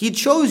 He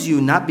chose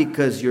you not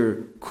because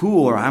you're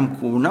cool or I'm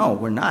cool. No,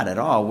 we're not at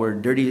all. We're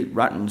dirty,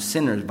 rotten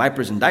sinners,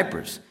 vipers in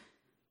diapers.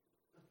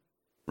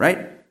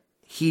 Right?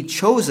 He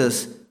chose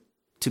us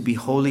to be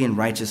holy and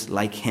righteous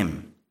like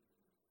him.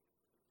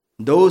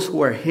 Those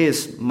who are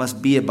his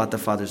must be about the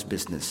Father's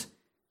business.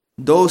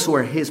 Those who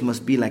are his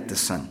must be like the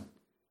Son.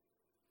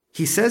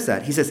 He says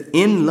that. He says,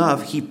 in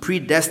love, he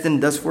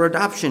predestined us for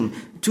adoption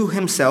to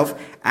himself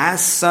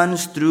as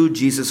sons through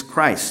Jesus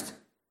Christ.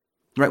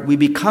 Right? We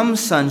become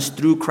sons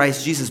through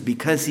Christ Jesus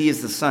because he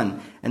is the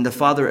Son and the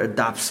Father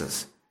adopts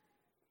us.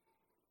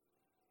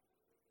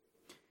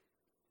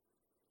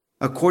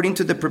 According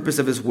to the purpose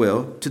of his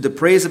will, to the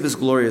praise of his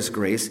glorious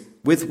grace,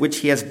 with which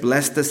he has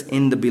blessed us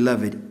in the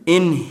Beloved.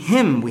 In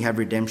him we have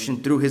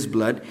redemption through his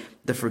blood,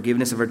 the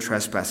forgiveness of our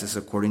trespasses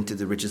according to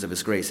the riches of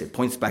his grace. It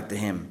points back to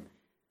him.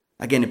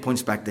 Again, it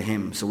points back to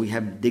him. So we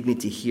have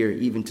dignity here,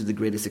 even to the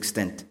greatest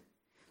extent.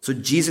 So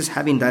Jesus,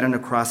 having died on the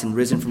cross and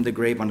risen from the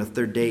grave on the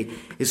third day,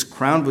 is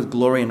crowned with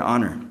glory and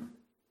honor.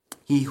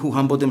 He who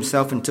humbled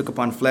himself and took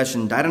upon flesh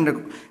and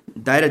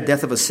died a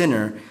death of a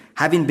sinner,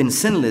 having been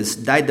sinless,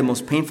 died the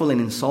most painful and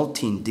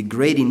insulting,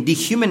 degrading,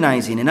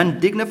 dehumanizing, and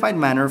undignified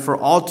manner for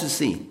all to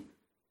see.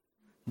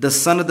 The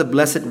Son of the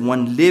Blessed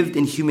One lived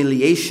in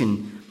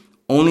humiliation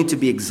only to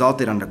be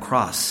exalted on the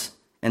cross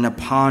and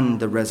upon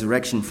the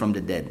resurrection from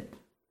the dead.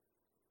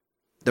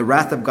 The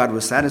wrath of God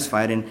was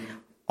satisfied, and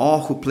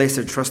all who place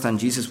their trust on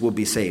Jesus will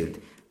be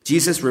saved.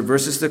 Jesus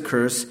reverses the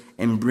curse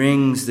and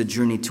brings the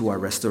journey to our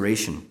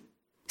restoration.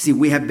 See,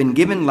 we have been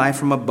given life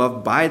from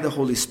above by the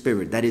Holy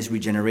Spirit. That is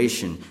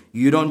regeneration.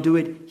 You don't do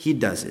it, he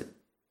does it.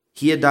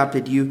 He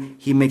adopted you.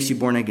 He makes you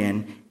born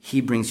again. He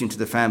brings you into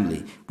the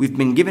family. We've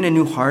been given a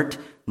new heart,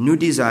 new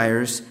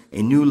desires,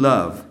 a new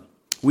love.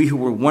 We who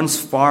were once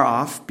far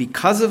off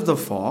because of the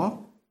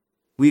fall,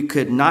 we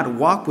could not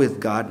walk with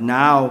God.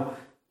 Now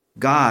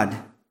God,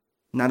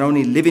 not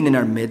only living in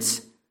our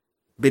midst,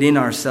 but in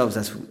ourselves,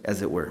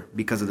 as it were,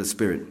 because of the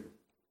Spirit.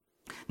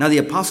 Now, the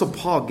Apostle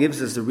Paul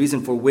gives us the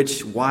reason for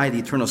why the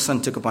eternal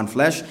Son took upon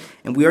flesh.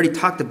 And we already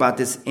talked about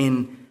this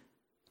in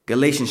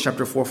Galatians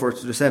chapter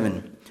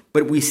 4:4-7.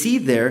 But we see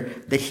there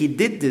that he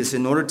did this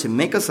in order to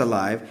make us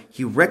alive.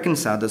 He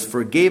reconciled us,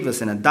 forgave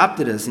us, and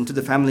adopted us into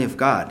the family of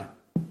God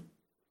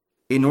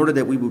in order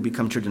that we will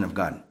become children of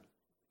God.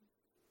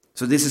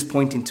 So this is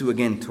pointing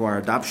to our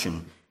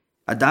adoption.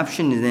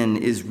 Adoption then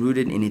is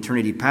rooted in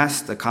eternity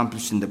past,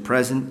 accomplished in the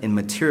present, and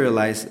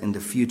materialized in the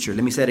future.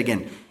 Let me say it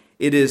again.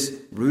 It is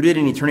rooted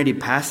in eternity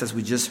past, as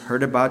we just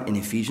heard about in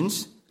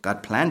Ephesians.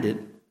 God planned it.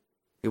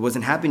 It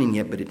wasn't happening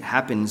yet, but it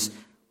happens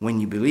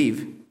when you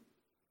believe.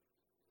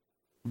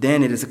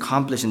 Then it is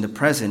accomplished in the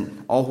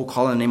present. All who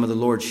call on the name of the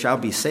Lord shall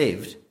be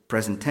saved,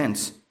 present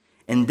tense.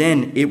 And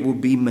then it will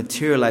be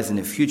materialized in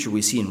the future,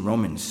 we see in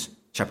Romans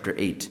chapter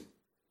 8,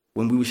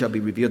 when we shall be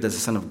revealed as the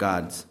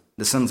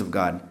sons of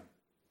God.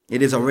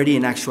 It is already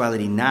in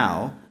actuality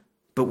now,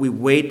 but we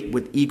wait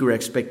with eager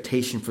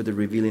expectation for the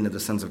revealing of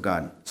the sons of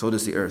God. So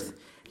does the earth.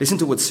 Listen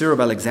to what Cyril of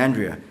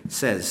Alexandria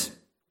says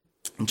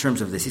in terms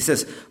of this. He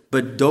says,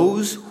 but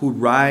those who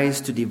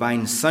rise to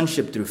divine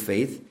sonship through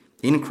faith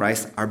in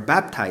Christ are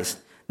baptized,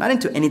 not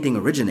into anything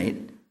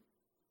originate,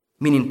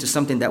 meaning to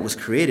something that was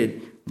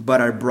created,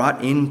 but are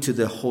brought into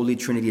the Holy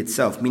Trinity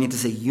itself, meaning to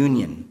say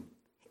union,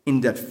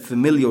 in that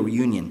familial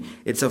union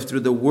itself through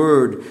the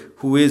Word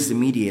who is the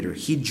mediator.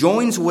 He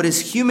joins what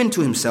is human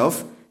to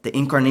himself, the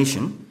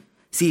incarnation.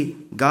 See,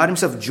 God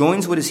himself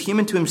joins what is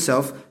human to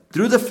himself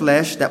through the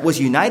flesh that was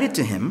united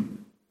to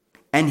him,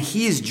 and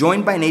he is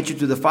joined by nature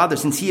to the Father,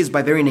 since he is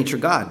by very nature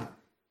God.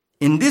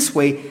 In this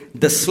way,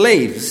 the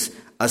slaves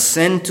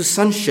ascend to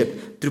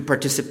sonship through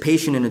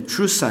participation in a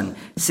true Son,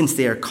 since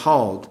they are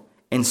called,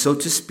 and so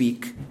to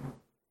speak,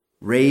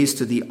 raised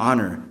to the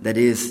honor that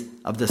is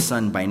of the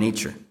Son by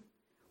nature.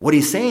 What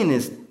he's saying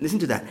is, listen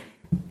to that,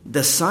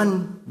 the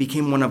Son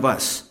became one of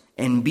us,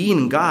 and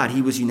being God,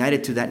 he was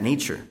united to that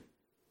nature.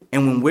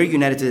 And when we're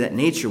united to that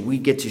nature, we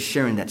get to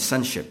share in that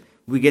sonship.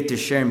 We get to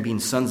share in being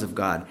sons of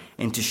God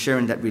and to share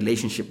in that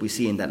relationship we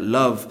see in that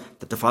love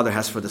that the Father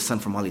has for the Son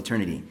from all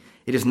eternity.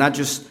 It is not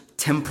just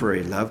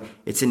temporary love.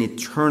 It's an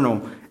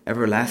eternal,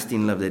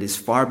 everlasting love that is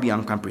far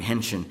beyond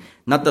comprehension.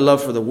 Not the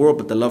love for the world,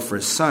 but the love for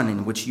his Son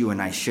in which you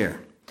and I share.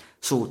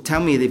 So tell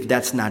me if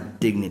that's not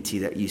dignity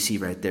that you see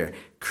right there.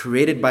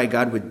 Created by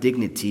God with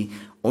dignity,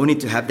 only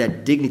to have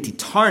that dignity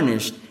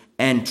tarnished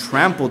and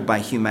trampled by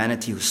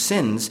humanity who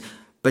sins,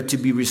 but to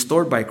be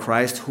restored by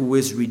Christ, who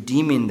is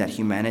redeeming that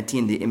humanity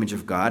in the image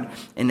of God.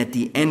 And at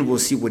the end, we'll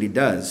see what he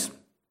does.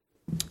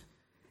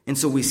 And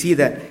so we see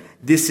that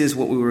this is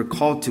what we were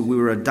called to. We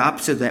were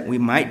adopted so that we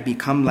might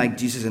become like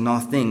Jesus in all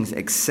things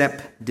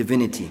except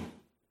divinity.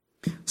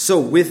 So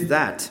with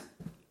that,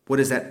 what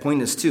does that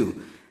point us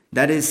to?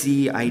 That is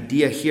the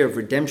idea here of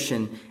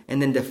redemption.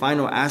 And then the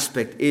final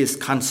aspect is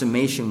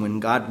consummation, when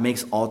God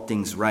makes all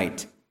things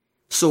right.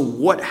 So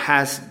what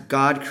has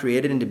God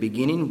created in the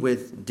beginning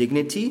with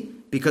dignity?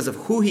 Because of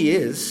who he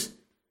is,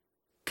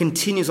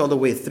 continues all the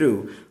way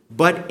through.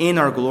 But in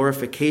our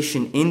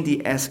glorification, in the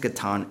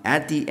eschaton,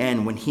 at the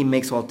end, when he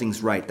makes all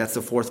things right, that's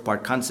the fourth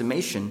part,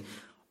 consummation,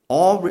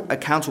 all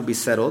accounts will be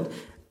settled,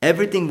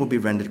 everything will be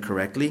rendered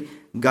correctly,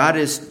 God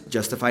is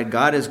justified,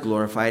 God is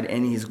glorified,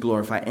 and he's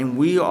glorified, and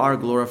we are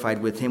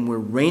glorified with him, we're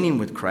reigning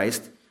with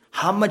Christ.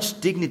 How much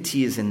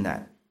dignity is in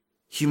that?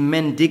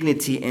 Human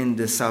dignity in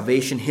the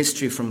salvation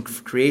history from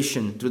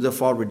creation through the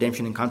fall,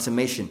 redemption, and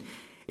consummation.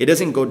 It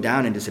doesn't go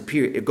down and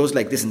disappear. It goes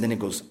like this and then it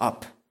goes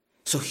up.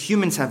 So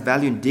humans have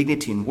value and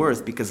dignity and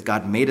worth because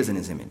God made us in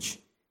his image.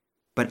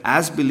 But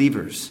as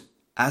believers,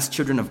 as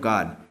children of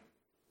God,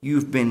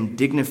 you've been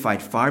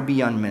dignified far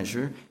beyond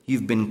measure.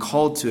 You've been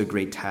called to a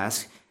great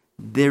task.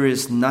 There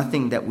is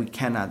nothing that we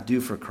cannot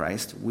do for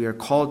Christ. We are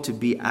called to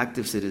be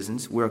active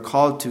citizens. We are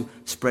called to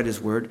spread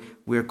his word.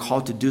 We are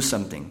called to do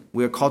something.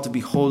 We are called to be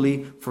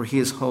holy, for he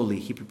is holy.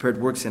 He prepared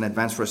works in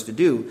advance for us to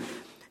do.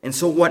 And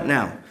so what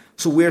now?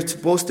 So we're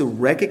supposed to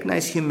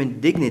recognize human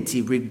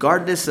dignity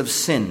regardless of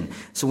sin.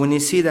 So when you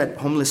see that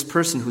homeless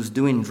person who's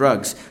doing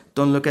drugs,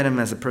 don't look at him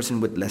as a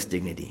person with less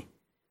dignity.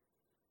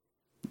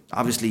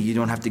 Obviously, you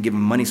don't have to give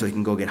him money so he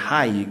can go get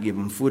high. You give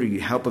him food, or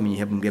you help him, and you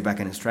help him get back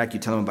on his track. You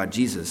tell him about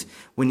Jesus.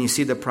 When you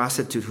see the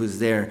prostitute who's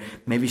there,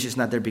 maybe she's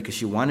not there because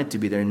she wanted to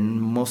be there,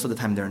 and most of the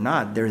time they're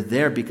not. They're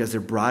there because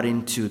they're brought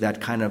into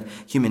that kind of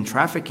human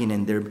trafficking,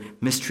 and they're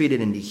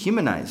mistreated and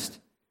dehumanized.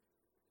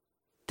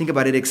 Think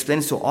about it. It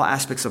extends to all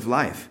aspects of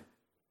life.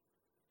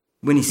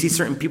 When you see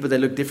certain people that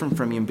look different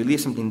from you and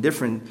believe something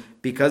different,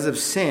 because of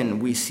sin,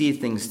 we see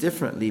things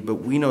differently, but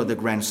we know the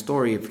grand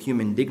story of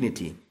human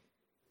dignity.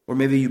 Or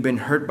maybe you've been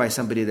hurt by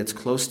somebody that's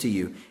close to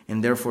you,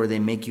 and therefore they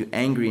make you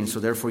angry, and so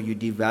therefore you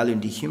devalue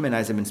and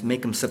dehumanize them and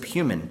make them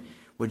subhuman.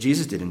 Well,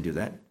 Jesus didn't do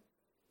that.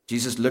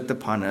 Jesus looked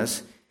upon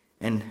us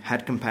and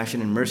had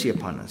compassion and mercy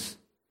upon us.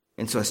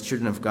 And so as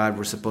children of God,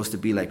 we're supposed to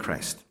be like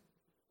Christ.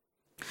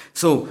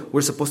 So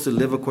we're supposed to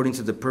live according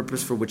to the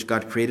purpose for which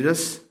God created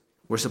us.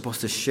 We're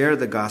supposed to share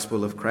the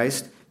gospel of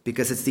Christ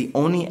because it's the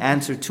only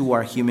answer to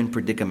our human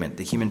predicament,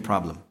 the human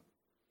problem.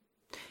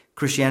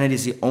 Christianity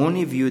is the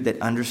only view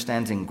that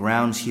understands and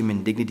grounds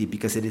human dignity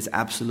because it is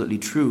absolutely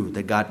true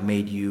that God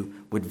made you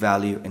with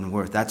value and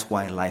worth. That's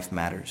why life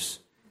matters.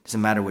 It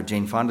doesn't matter what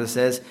Jane Fonda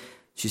says.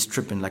 She's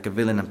tripping like a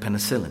villain on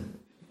penicillin.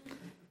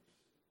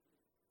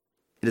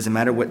 It doesn't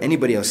matter what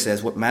anybody else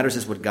says. What matters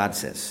is what God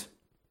says.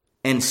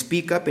 And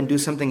speak up and do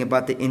something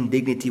about the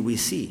indignity we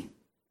see.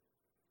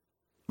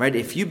 Right?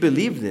 If you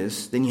believe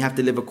this, then you have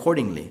to live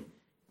accordingly.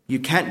 You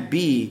can't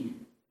be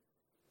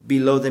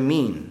below the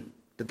mean,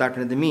 the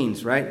doctrine of the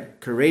means, right?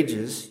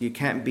 Courageous. You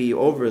can't be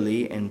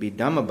overly and be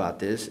dumb about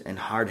this and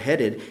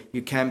hard-headed.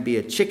 You can't be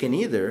a chicken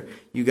either.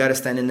 You got to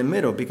stand in the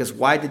middle because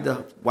why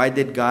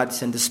did God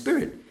send the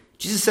Spirit?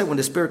 Jesus said when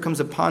the Spirit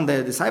comes upon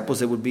the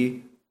disciples, it would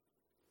be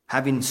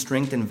having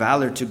strength and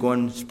valor to go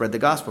and spread the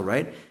gospel,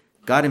 right?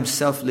 God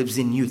himself lives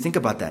in you. Think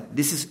about that.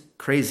 This is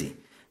crazy.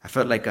 I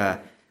felt like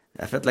a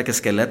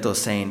skeleto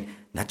saying,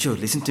 Nacho,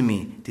 listen to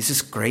me. This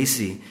is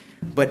crazy.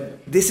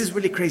 But this is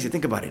really crazy.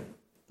 Think about it.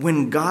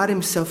 When God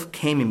himself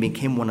came and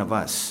became one of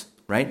us,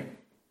 right?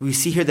 We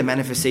see here the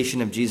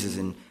manifestation of Jesus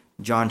in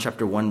John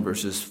chapter 1,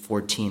 verses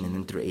 14 and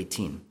then through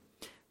 18.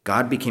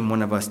 God became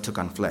one of us, took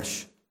on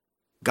flesh.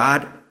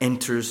 God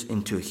enters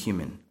into a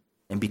human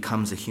and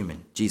becomes a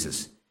human,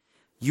 Jesus.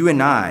 You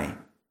and I,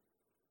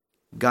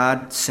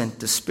 God sent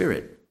the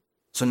Spirit.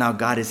 So now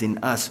God is in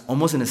us,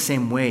 almost in the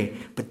same way.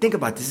 But think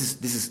about this.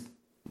 This is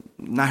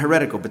not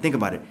heretical, but think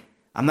about it.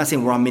 I'm not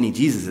saying we're all mini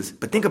Jesuses,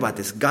 but think about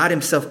this. God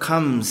himself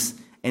comes,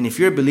 and if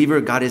you're a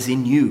believer, God is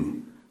in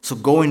you. So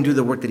go and do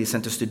the work that he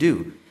sent us to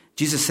do.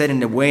 Jesus said in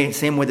the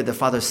same way that the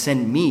Father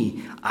sent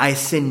me, I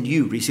send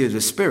you, receive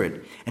the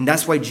Spirit. And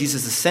that's why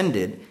Jesus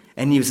ascended,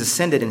 and he was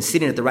ascended and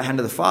sitting at the right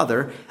hand of the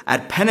Father.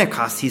 At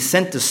Pentecost, he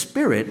sent the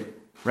Spirit,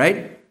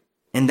 right?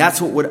 And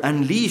that's what would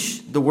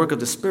unleash the work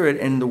of the Spirit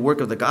and the work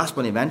of the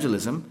gospel and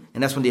evangelism.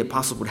 And that's when the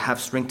apostles would have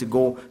strength to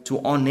go to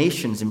all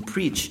nations and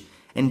preach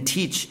and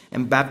teach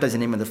and baptize in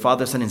the name of the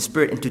Father, Son, and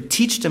Spirit, and to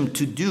teach them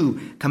to do,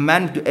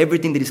 command them to do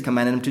everything that he's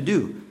commanded them to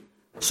do.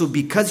 So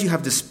because you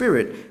have the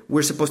Spirit,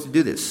 we're supposed to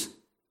do this.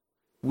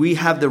 We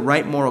have the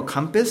right moral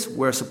compass.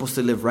 We're supposed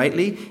to live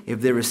rightly. If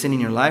there is sin in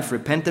your life,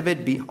 repent of it,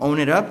 own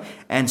it up,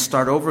 and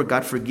start over.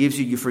 God forgives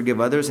you, you forgive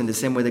others. In the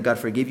same way that God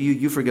forgave you,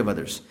 you forgive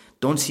others.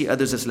 Don't see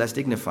others as less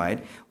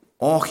dignified.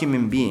 All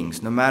human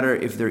beings, no matter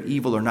if they're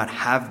evil or not,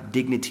 have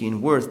dignity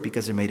and worth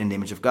because they're made in the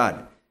image of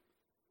God.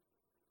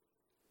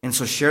 And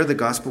so share the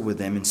gospel with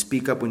them and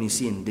speak up when you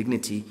see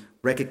indignity.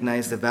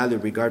 Recognize the value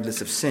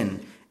regardless of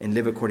sin and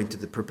live according to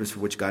the purpose for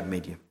which God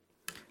made you.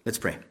 Let's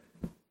pray.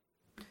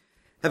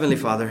 Heavenly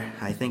Father,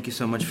 I thank you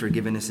so much for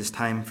giving us this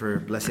time, for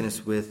blessing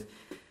us with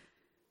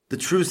the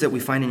truths that we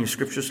find in your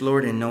scriptures,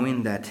 Lord, and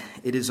knowing that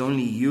it is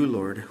only you,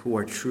 Lord, who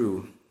are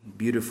true,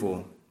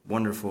 beautiful,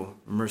 wonderful,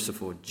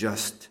 merciful,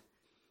 just,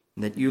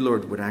 and that you,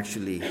 Lord, would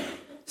actually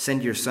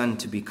send your Son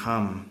to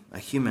become a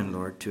human,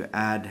 Lord, to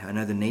add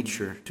another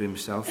nature to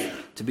himself,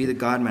 to be the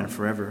God-man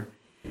forever,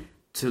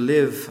 to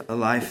live a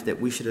life that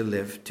we should have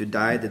lived, to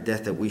die the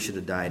death that we should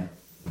have died,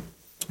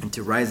 and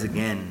to rise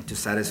again to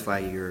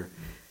satisfy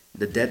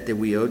the debt that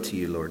we owe to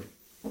you, Lord,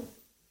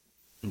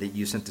 and that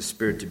you sent the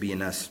Spirit to be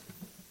in us.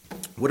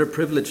 What a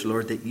privilege,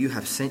 Lord, that you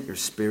have sent your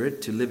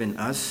Spirit to live in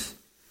us,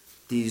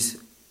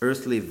 these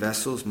earthly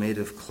vessels made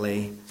of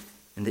clay,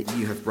 and that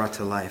you have brought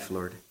to life,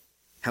 Lord.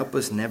 Help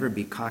us never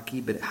be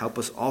cocky, but help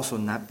us also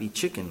not be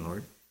chicken,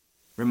 Lord.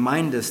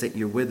 Remind us that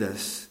you're with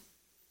us.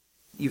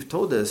 You've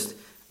told us,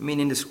 I mean,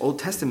 in this Old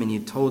Testament, you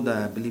told,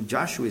 I believe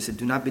Joshua, he said,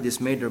 do not be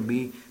dismayed,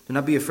 do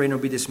not be afraid nor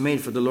be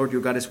dismayed, for the Lord your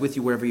God is with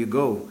you wherever you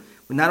go.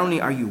 But not only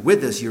are you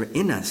with us, you're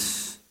in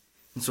us.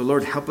 And so,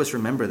 Lord, help us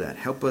remember that.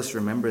 Help us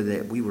remember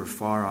that we were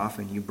far off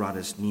and you brought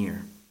us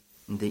near.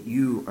 And that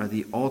you are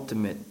the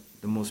ultimate,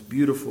 the most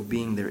beautiful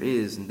being there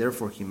is, and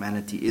therefore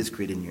humanity is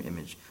created in your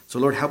image. So,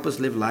 Lord, help us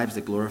live lives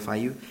that glorify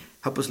you.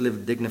 Help us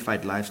live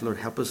dignified lives. Lord,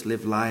 help us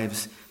live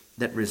lives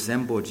that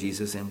resemble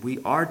Jesus, and we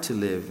are to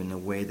live in a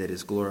way that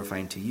is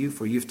glorifying to you.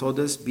 For you've told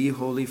us, be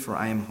holy, for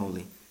I am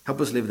holy. Help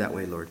us live that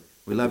way, Lord.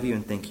 We love you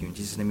and thank you. In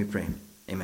Jesus' name we pray.